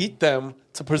 eat them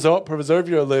to preserve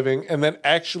your living, and then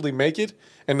actually make it,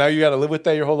 and now you got to live with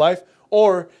that your whole life?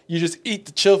 Or you just eat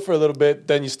to chill for a little bit,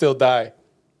 then you still die.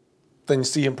 Then you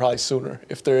see him probably sooner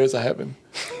if there is a heaven.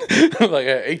 Like,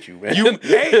 I ate you, man. You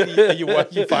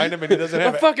find him and he doesn't have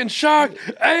I'm it. fucking shocked.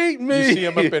 Ate me. You see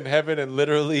him up in heaven and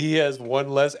literally he has one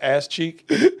less ass cheek.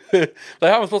 Like, how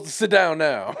am I supposed to sit down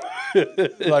now?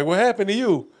 Like, what happened to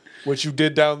you? What you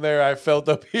did down there, I felt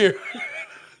up here.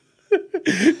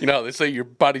 You know, they say your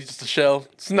body's just a shell.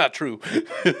 It's not true.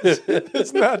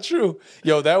 It's not true.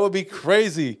 Yo, that would be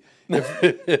crazy.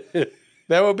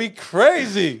 That would be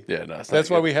crazy. Yeah, no, it's not That's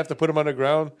why good. we have to put them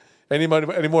underground. Any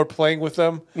more playing with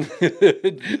them?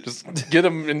 Just get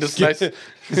them in this nice.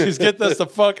 Just get us the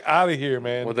fuck out of here,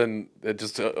 man. Well, then it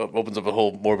just opens up a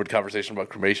whole morbid conversation about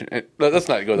cremation. Let's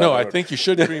not go down No, that I road. think you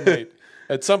should cremate.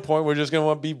 At some point, we're just going to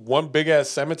want to be one big ass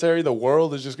cemetery. The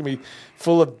world is just going to be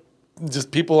full of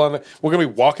just people on it. We're going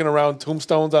to be walking around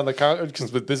tombstones on the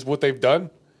because this is what they've done.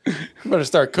 You better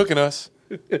start cooking us.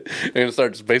 They're gonna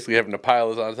start just basically having to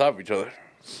pile us on top of each other.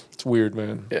 It's weird,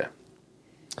 man. Yeah.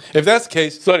 If that's the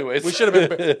case, So anyways. we should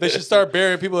have been. They should start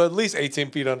burying people at least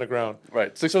 18 feet underground.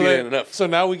 Right. 6 So feet they- ain't enough. So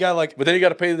now we got like. But then you got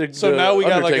to pay the So now we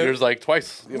got like undertakers like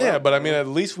twice. the Yeah, amount. but I mean, at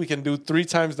least we can do 3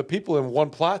 times the people in one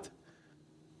plot.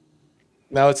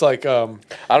 Now it's like I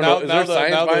don't know. Is there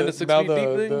science behind the 6 now feet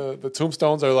deep thing? the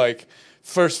tombstones are like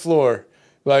first floor,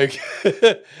 like,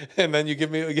 and then you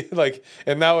give me like,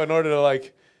 and now in order to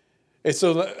like, it's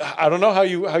so I don't know how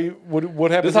you what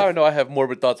This happens. is how I know I have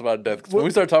morbid thoughts about death. 'Cause when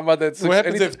we start talking about that, What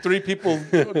happens if 3 people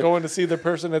go in to see the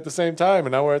person at the same time,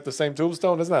 and now we're at the same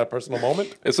tombstone? It's not a personal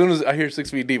moment. as soon as I hear 6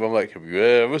 feet deep, I'm like, have you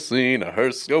ever seen a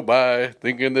hearse go by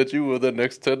thinking that you were the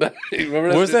next to die? Remember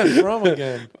that? Where's shit? that from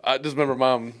again? I just remember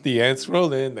mom. The ants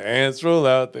roll in, the ants roll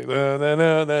out. They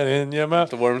that in your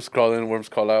mouth. The worms crawl in, worms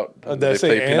crawl out. Did I They say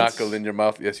play ants? pinochle in your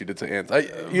mouth. Yes, you did say ants.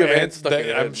 You have ants stuck in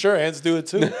your I'm head. sure ants do it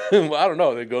too. Well, I don't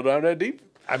know. They go down that deep.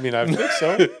 I mean, I think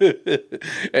so.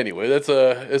 Anyway, it's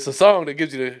a song that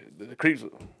gives you the creeps.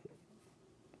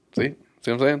 See what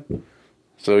I'm saying?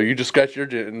 So you just scratch your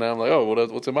jit, and now I'm like, oh, well,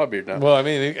 what's in my beard now? Well, I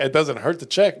mean, it doesn't hurt to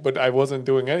check, but I wasn't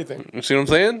doing anything. You see what I'm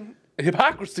saying?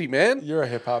 Hypocrisy, man. You're a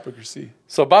hypocrisy.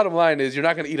 So bottom line is, you're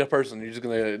not gonna eat a person. You're just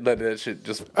gonna let that shit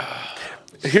just.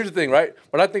 Here's the thing, right?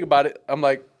 When I think about it, I'm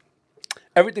like,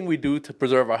 everything we do to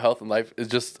preserve our health and life is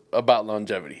just about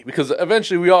longevity, because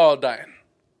eventually we all dying.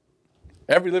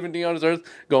 Every living thing on this earth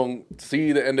going to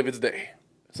see the end of its day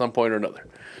at some point or another.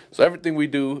 So everything we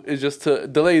do is just to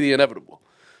delay the inevitable.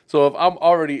 So if I'm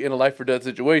already in a life or death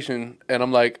situation and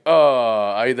I'm like,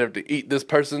 oh, I either have to eat this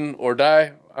person or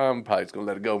die, I'm probably just gonna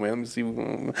let it go, man. Let me see.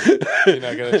 You're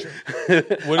not gonna. I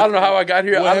don't know how I got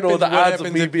here. I don't know what the odds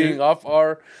of me being off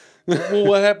are. Well,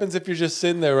 what happens if you're just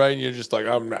sitting there, right? And you're just like,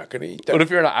 I'm not gonna eat that. What if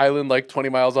you're on an island like 20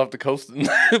 miles off the coast and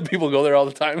people go there all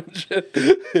the time and shit?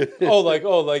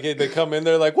 like they come in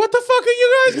there like, what the fuck are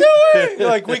you guys doing?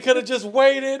 Like we could have just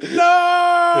waited.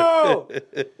 No.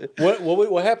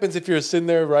 What happens if you're sitting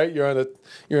there, right? You're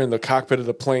in the cockpit of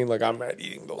the plane, like I'm not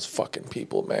eating those fucking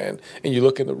people, man. And you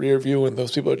look in the rear view and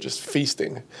those people are just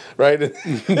feasting, right?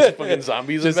 Fucking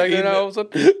zombies Just back there eating now all of a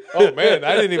sudden. Oh man,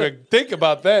 I didn't even think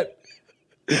about that.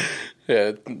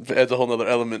 Yeah, it adds a whole nother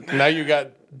element. Now you got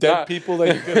dead people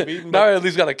that you could have eaten. Now I at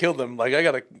least gotta kill them. Like I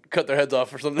gotta cut their heads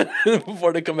off or something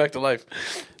before they come back to life.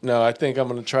 No, I think I'm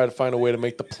gonna try to find a way to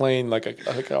make the plane like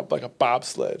a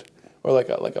bobsled or like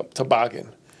a toboggan.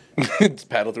 Just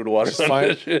paddle through the water.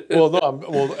 Well,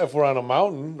 no. If we're on a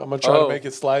mountain, I'm gonna try to make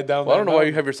it slide down. Well, I don't know why you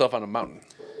mountain. have yourself on a mountain.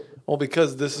 Well,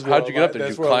 because this is where How'd you get up there?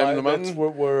 Did you climb the mountain? That's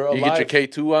where You get your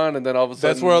K2 on, and then all of a sudden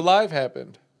That's where Alive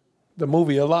happened. The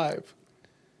movie Alive.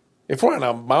 If we're on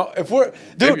a mountain, if we're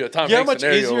dude, Maybe a Tom you know how Hanks much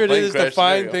scenario, easier it plane is to crash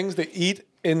find scenario. things to eat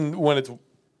in when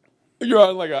you're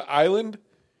on like an island.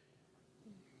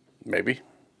 maybe.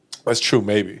 That's true,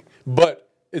 maybe, but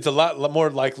it's a lot more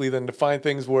likely than to find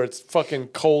things where it's fucking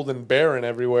cold and barren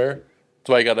everywhere. That's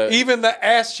why you gotta. Even the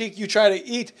ass cheek you try to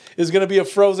eat is going to be a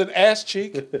frozen ass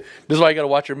cheek. This is why you gotta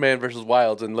watch your Man versus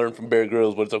Wilds and learn from Bear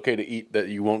Grylls what it's okay to eat that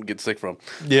you won't get sick from.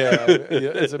 Yeah,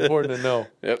 it's important to know.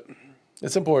 Yep.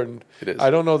 It's important. It is.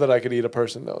 I don't know that I could eat a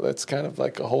person, though. That's kind of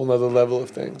like a whole nother level of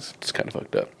things. It's kind of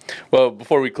fucked up. Well,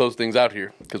 before we close things out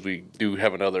here, because we do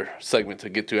have another segment to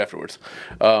get to afterwards,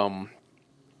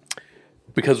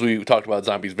 because we talked about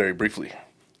zombies very briefly,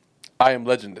 I Am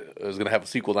Legend is going to have a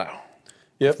sequel now.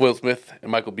 Yep. Will Smith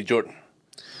and Michael B. Jordan.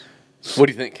 What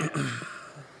do you think?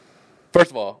 First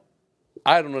of all,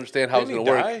 I don't understand how Didn't it's he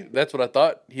going to die? work. That's what I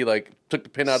thought. He took the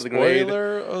pin out of the grenade.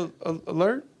 Spoiler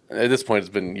alert? At this point, it's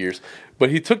been years. But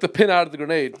he took the pin out of the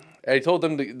grenade, and he told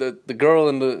them, the girl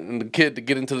and the kid, to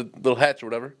get into the little hatch or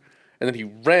whatever. And then he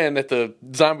ran at the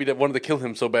zombie that wanted to kill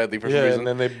him so badly for some reason. and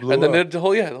then they blew And then up. the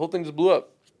whole thing just blew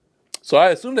up. So I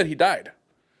assumed that he died.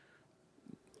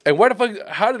 And where the fuck?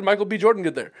 How did Michael B. Jordan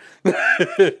get there? Is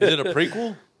it a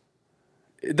prequel?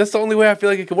 That's the only way I feel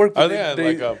like it could work. Are But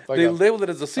they they labeled it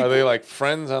as a Are sequel. they like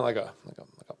friends on like a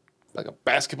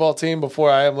basketball team before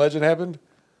I Am Legend happened?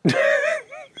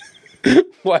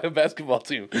 Why a basketball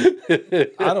team? I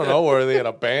don't know. Were they in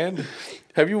a band?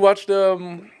 Have you watched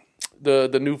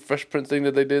the new Fresh Prince thing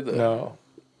that they did? No.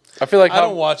 I feel like I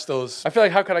don't watch those. I feel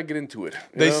like how could I get into it?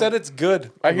 You They know? said it's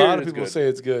good. I A hear lot it of is people good. say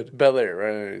it's good. Bel Air,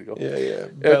 right? There you go.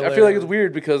 Yeah. I feel like it's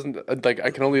weird because like I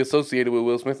can only associate it with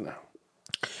Will Smith now.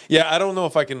 Yeah, I don't know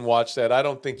if I can watch that. I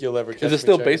don't think you'll ever catch Is me it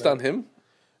still checking based that. on him?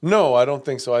 No, I don't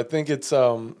think so. I think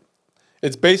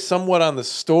it's based somewhat on the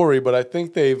story, but I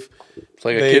think It's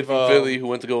like a They've, kid from Philly who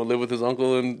went to go and live with his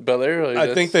uncle in Bel Air. Like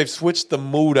I think they've switched the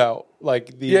mood out.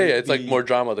 Like the it's like more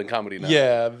drama than comedy now.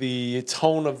 Yeah, the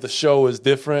tone of the show is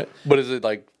different. But is it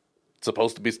like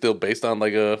supposed to be still based on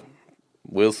like a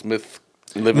Will Smith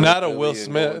living? Not a in Philly Will and going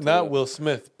Smith, to not Will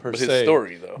Smith per But se. his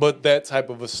story, though. But that type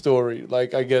of a story,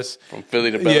 like I guess from Philly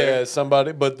to Bel Air. yeah,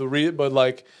 somebody. But the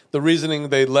reasoning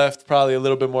they left probably a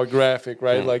little bit more graphic,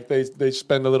 right? Like they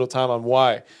spend a little time on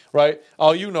why, right?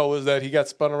 All you know is that he got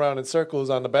spun around in circles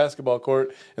on the basketball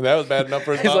court, and that was bad enough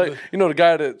for his He's mom. like, the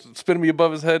guy that spinning me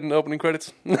above his head in the opening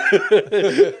credits.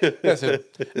 That's him.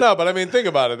 No, but I mean, think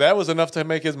about it. That was enough to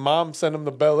make his mom send him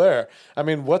to Bel Air. I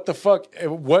mean, what the fuck?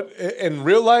 What in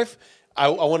real life? I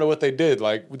wonder what they did.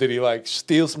 Like, did he like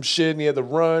steal some shit and he had to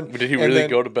run? Did he And really then-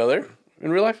 go to Bel Air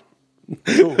in real life?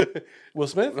 Who? Will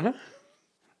Smith?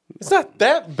 It's not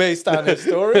that based on his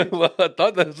story. Well, I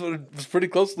thought that was pretty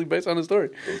closely based on his story.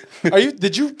 Are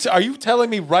you telling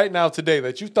me right now today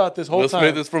that you thought this whole Will time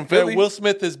Smith is from that Philly? Will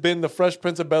Smith has been the Fresh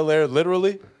Prince of Bel Air,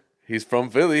 literally? He's from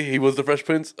Philly. He was the Fresh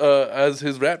Prince as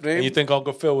his rap name. And you think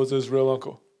Uncle Phil was his real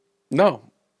uncle? No.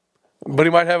 But he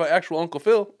might have an actual Uncle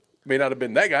Phil. May not have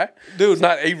been that guy. Dude. It's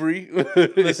not Avery. You know what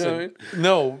I Listen, mean?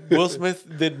 no, Will Smith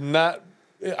did not.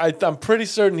 I'm pretty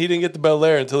certain he didn't get to Bel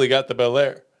Air until he got to Bel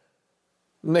Air.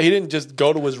 No, he didn't just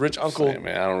go to his rich uncle. Hey,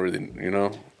 man, I don't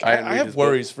really, I have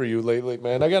worries for you lately,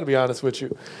 man. I got to be honest with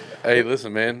you. Hey,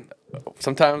 listen, man.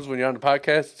 Sometimes when you're on the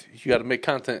podcast, you got to make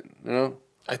content,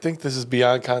 I think this is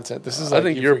beyond content. This is. I Like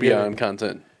think you you're forgetting. beyond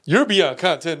content. You're beyond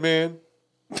content, man.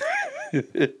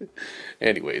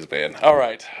 Anyways, man. All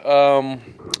right.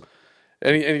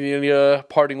 Any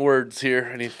parting words here?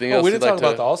 Anything else? We you'd didn't talk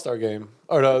like about the All Star game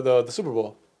or the Super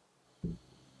Bowl.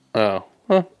 Oh,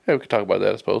 yeah, we could talk about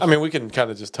that, I suppose. I mean, we can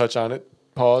kind of just touch on it.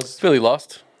 Pause. Philly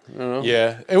lost. I don't know.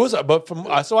 Yeah, it was. But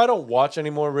so I don't watch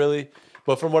anymore, really.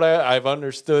 But from what I've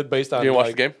understood, based on You didn't watch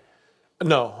like, the game?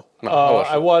 No. No,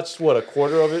 I watched a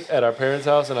quarter of it at our parents'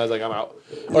 house, and I was like, I'm out.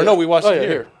 Or no, we watched it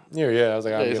here. Yeah. I was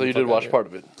like, Yeah, so you did watch part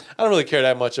of it. I don't really care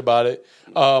that much about it.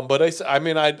 But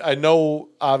I know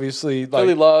obviously like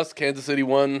Philly lost, Kansas City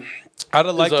won. I'd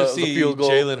have liked It to was a see field goal.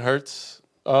 Jalen Hurts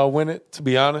win it, to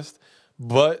be honest.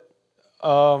 But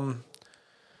I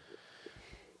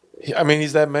mean,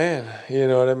 he's that man. You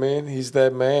know what I mean? He's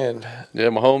that man. Yeah,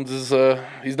 Mahomes is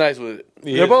he's nice with it.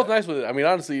 He They're is. both nice with it. I mean,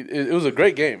 honestly, it was a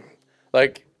great game.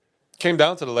 Like Came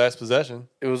down to the last possession.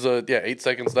 it was 8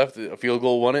 seconds left. A field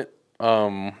goal won it.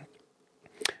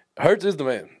 Hurts is the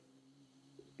man.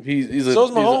 He's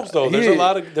So's Mahomes, though.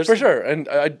 There's for sure. And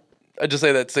I just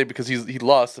say that to say because he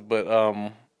lost, but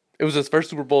it was his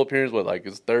first Super Bowl appearance. What, like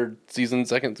his third season,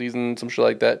 second season, some shit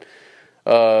like that.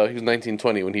 He was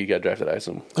 19-20 when he got drafted, I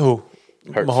assume. Who?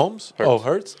 Hurts. Mahomes? Hurts. Oh,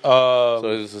 Hurts. So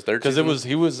it was his third Because season.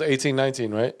 he was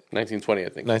 18-19, right? 19-20, I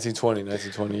think.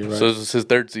 19-20. You're right. So this is his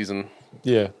third season.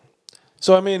 Yeah.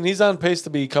 So, I mean, he's on pace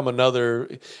to become another.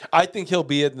 I think he'll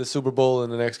be in the Super Bowl in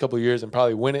the next couple of years and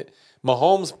probably win it.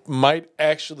 Mahomes might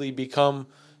actually become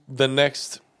the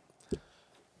next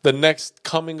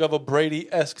coming of a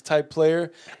Brady-esque type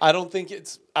player. I don't think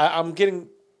it's. I'm getting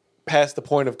past the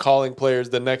point of calling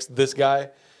players the next this guy,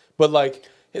 but like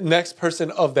next person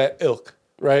of that ilk,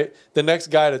 right? The next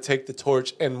guy to take the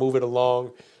torch and move it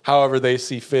along however they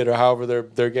see fit or however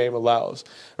their game allows,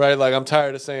 right? Like I'm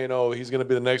tired of saying, oh, he's going to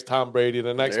be the next Tom Brady,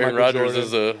 the next Aaron Michael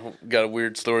Rodgers Jordan. got a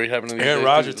weird story happening. These Aaron days,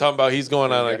 Rodgers too. talking about he's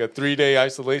going on like a 3-day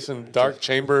isolation dark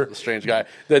chamber. A strange guy.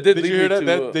 That did Did you lead hear me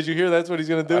that? to, Did you hear that's what he's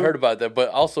going to do? I heard about that, but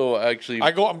also actually,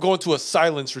 I'm going to a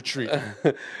silence retreat.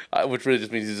 which really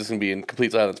just means he's just gonna be in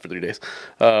complete silence for 3 days.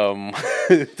 Be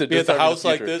at the house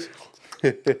like this.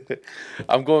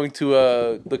 I'm going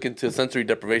to look into sensory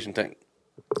deprivation tank.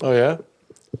 Oh yeah.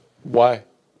 Why?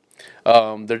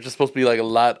 There's just supposed to be like a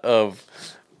lot of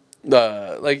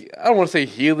like I don't want to say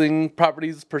healing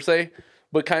properties per se,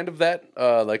 but kind of that.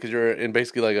 Like, 'cause you're in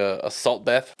basically like a salt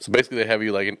bath. So basically, they have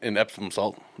you like in Epsom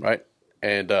salt, right?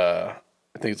 And I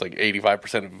think it's like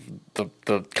 85% of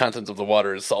the contents of the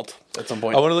water is salt at some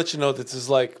point. I want to let you know that this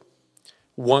is like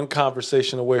one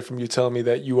conversation away from you telling me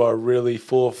that you are really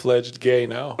full-fledged gay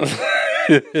now.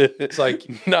 It's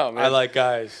like, No, man. I like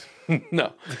guys.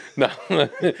 No.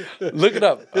 Look it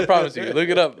up. I promise you. Look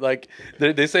it up. Like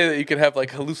they say that you can have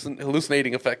like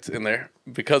hallucinating effects in there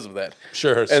because of that.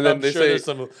 Sure. And then I'm they sure say, there's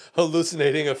some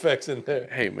hallucinating effects in there.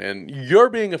 "Hey, man, you're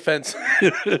being offensive."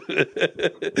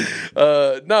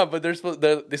 No, but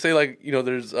they say like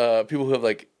there's people who have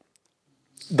like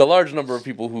the large number of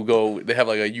people who go. They have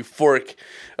like a euphoric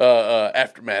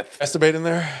aftermath. Masturbate in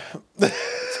there?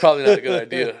 It's probably not a good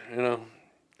idea.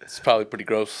 It's probably pretty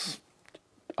gross.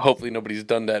 Hopefully nobody's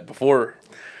done that before.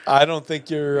 I don't think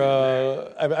you're.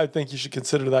 I think you should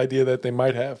consider the idea that they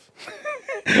might have.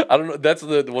 I don't know. That's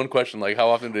the one question. Like, how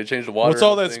often do they change the water? What's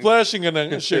all and that thing? splashing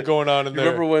and shit going on in You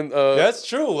there? remember when? That's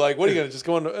true. Like, what are you gonna just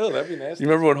go into? Oh, that'd be nasty. You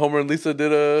remember when Homer and Lisa did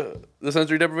the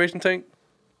sensory deprivation tank?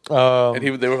 And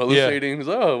they were hallucinating. He was,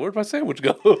 oh, where'd my sandwich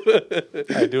go?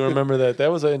 I do remember that.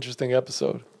 That was an interesting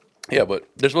episode. Yeah, but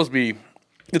there's supposed to be.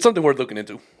 It's something worth looking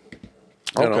into.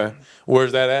 You know? Okay.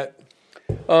 Where's that at?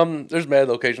 There's mad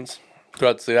locations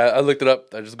throughout the city. I looked it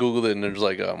up. I just googled it, and there's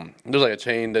like a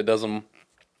chain that does them.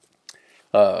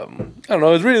 I don't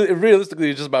know. It's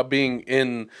realistically it's just about being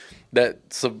in that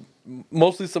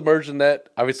mostly submerged in that.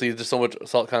 Obviously, there's just so much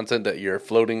salt content that you're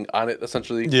floating on it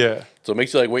essentially. Yeah. So it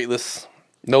makes you like weightless,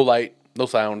 no light, no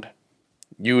sound,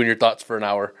 you and your thoughts for an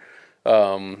hour,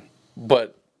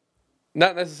 but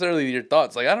not necessarily your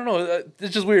thoughts. Like I don't know.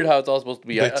 It's just weird how it's all supposed to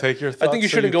be. They take your thoughts. I think you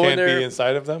so shouldn't go in can't there. Be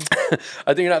inside of them.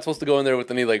 I think you're not supposed to go in there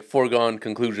with any like foregone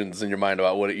conclusions in your mind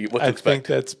about what to I expect. think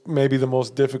that's maybe the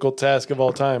most difficult task of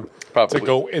all time. Probably. To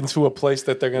go into a place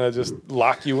that they're gonna just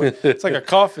lock you in. It's like a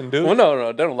coffin, dude. Well,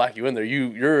 no, they don't lock you in there.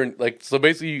 You're in, like, so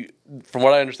basically, from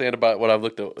what I understand about what I've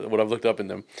looked up in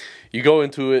them, you go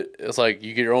into it. It's like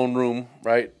you get your own room,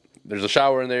 right? There's a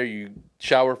shower in there. You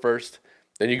shower first,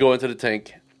 then you go into the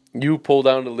tank. You pull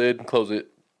down the lid and close it.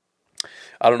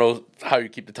 I don't know how you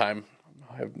keep the time.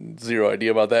 I have zero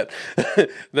idea about that.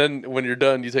 Then when you're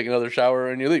done, you take another shower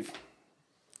and you leave.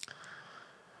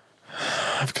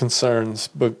 I have concerns,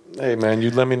 but hey, man,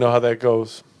 you let me know how that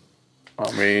goes.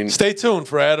 I mean, Stay tuned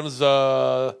for Adam's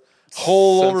whole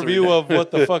Sensory overview of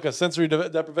what the fuck a sensory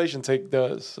deprivation take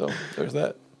does. So there's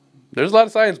that. there's a lot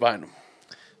of science behind them.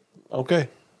 Okay.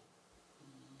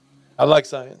 I like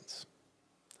science.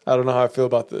 I don't know how I feel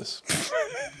about this.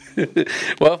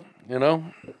 Well,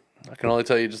 I can only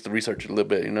tell you just to research it a little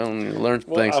bit, you know, and you learn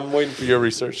some things. I'm waiting for your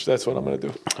research. That's what I'm going to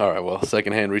do. All right, well,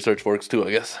 secondhand research works too,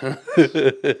 I guess.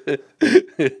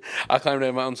 I climbed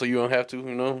that mountain so you don't have to,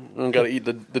 you know. You don't got to eat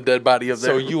the dead body up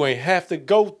there. So you ain't have to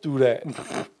go through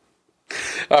that.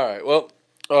 All right, well,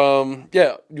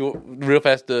 yeah, real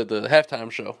fast, the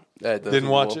halftime show. At the Didn't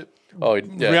Super watch Bowl. it. Oh,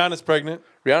 yeah. Rihanna's pregnant.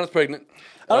 Rihanna's pregnant.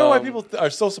 I don't know why people are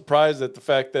so surprised at the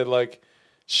fact that, like,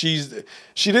 she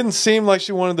didn't seem like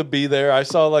she wanted to be there. I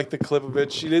saw, like, the clip of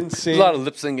it. She didn't seem... A lot of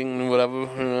lip syncing and whatever.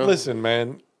 You know? Listen,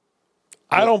 man.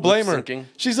 I don't blame her. Lip-syncing.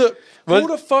 She's a... Well, who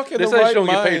the fuck in they the say she right don't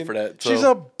get mind? paid for that, so- She's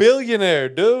a billionaire,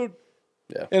 dude.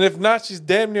 Yeah. And if not, she's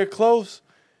damn near close.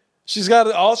 She's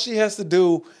got all she has to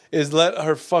do is let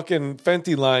her fucking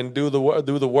Fenty line do the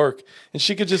work, and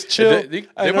she could just chill. They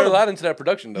And put her- a lot into that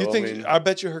production, though. You think? I mean, I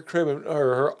bet you her crib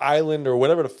or her island or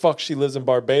whatever the fuck she lives in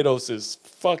Barbados is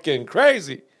fucking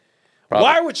crazy. Probably.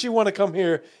 Why would she want to come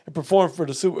here and perform for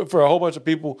a whole bunch of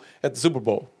people at the Super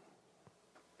Bowl?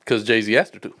 because Jay-Z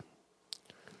asked her to.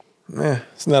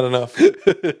 It's not enough.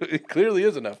 It clearly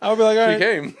is enough. I would be like, all right. She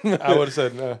came. I would have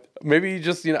said no. Maybe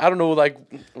just, you know, I don't know, like,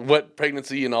 what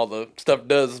pregnancy and all the stuff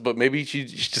does, but maybe she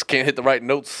just can't hit the right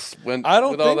notes when I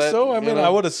don't with all think that, so. I you mean, know? I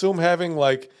would assume having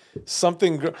like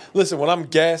something. Listen, when I'm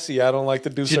gassy, I don't like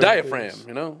to do. Your certain diaphragm, things.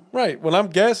 you know? Right. When I'm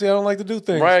gassy, I don't like to do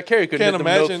things. Mariah Carey couldn't Can't hit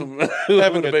them imagine notes from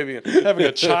having a baby. having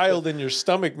a child in your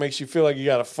stomach makes you feel like you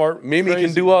got to fart. Mimi crazy.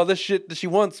 can do all this shit that she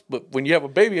wants, but when you have a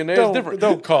baby in there, it's different.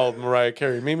 Don't call Mariah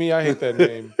Carey Mimi. I hate that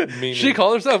name. Mimi. She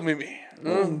called herself Mimi.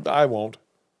 I won't.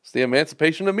 It's the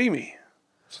emancipation of Mimi.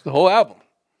 It's the whole album.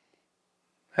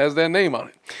 Has that name on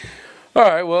it. All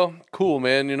right, well, cool,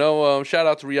 man. You know, shout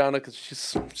out to Rihanna because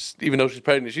she's even though she's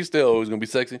pregnant, she's still always gonna be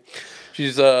sexy.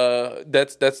 She's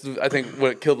that's I think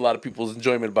what killed a lot of people's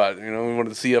enjoyment about it. You know, we wanted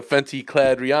to see a Fenty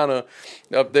clad Rihanna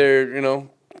up there, you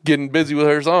know, getting busy with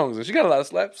her songs, and she got a lot of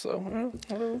slaps. So,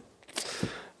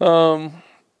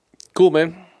 cool,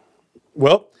 man.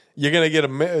 Well, you're gonna get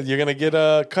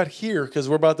a cut here because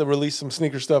we're about to release some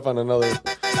sneaker stuff on another.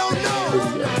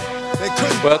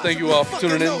 Well, thank you all for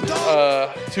tuning in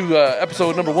to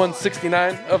episode number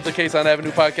 169 of the Case on Avenue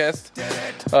podcast.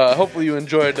 Hopefully you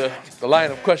enjoyed the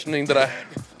line of questioning that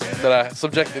I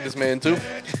subjected this man to.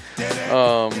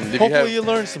 Hopefully you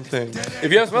learned some things.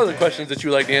 If you have some other questions that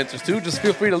you'd like the answers to, just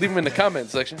feel free to leave them in the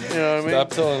comments section. You know what I mean? Stop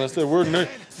telling us that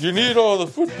you need all the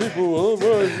foot people,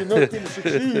 otherwise you're not going to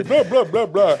succeed. Blah blah blah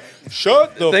blah.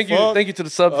 Shut the Thank fuck. you to the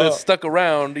sub that stuck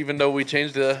around, even though we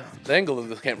changed the angle of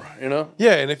the camera. You know?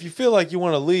 Yeah, and if you feel like you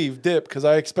want to leave, dip, because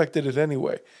I expected it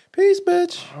anyway. Peace,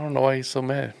 bitch. I don't know why he's so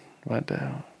mad. What the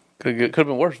hell? Could have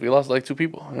been worse. We lost like 2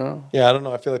 people. You know? Yeah, I don't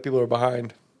know. I feel like people are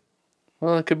behind.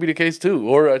 Well, it could be the case too.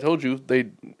 Or I told you they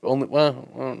only. Well,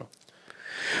 I don't know.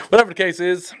 Whatever the case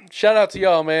is, shout out to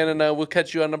y'all, man, and we'll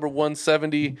catch you on number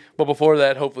 170. But before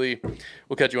that, hopefully,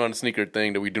 we'll catch you on the sneaker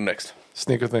thing that we do next.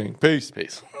 Sneaker thing. Peace.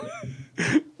 Peace.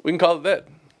 We can call it that.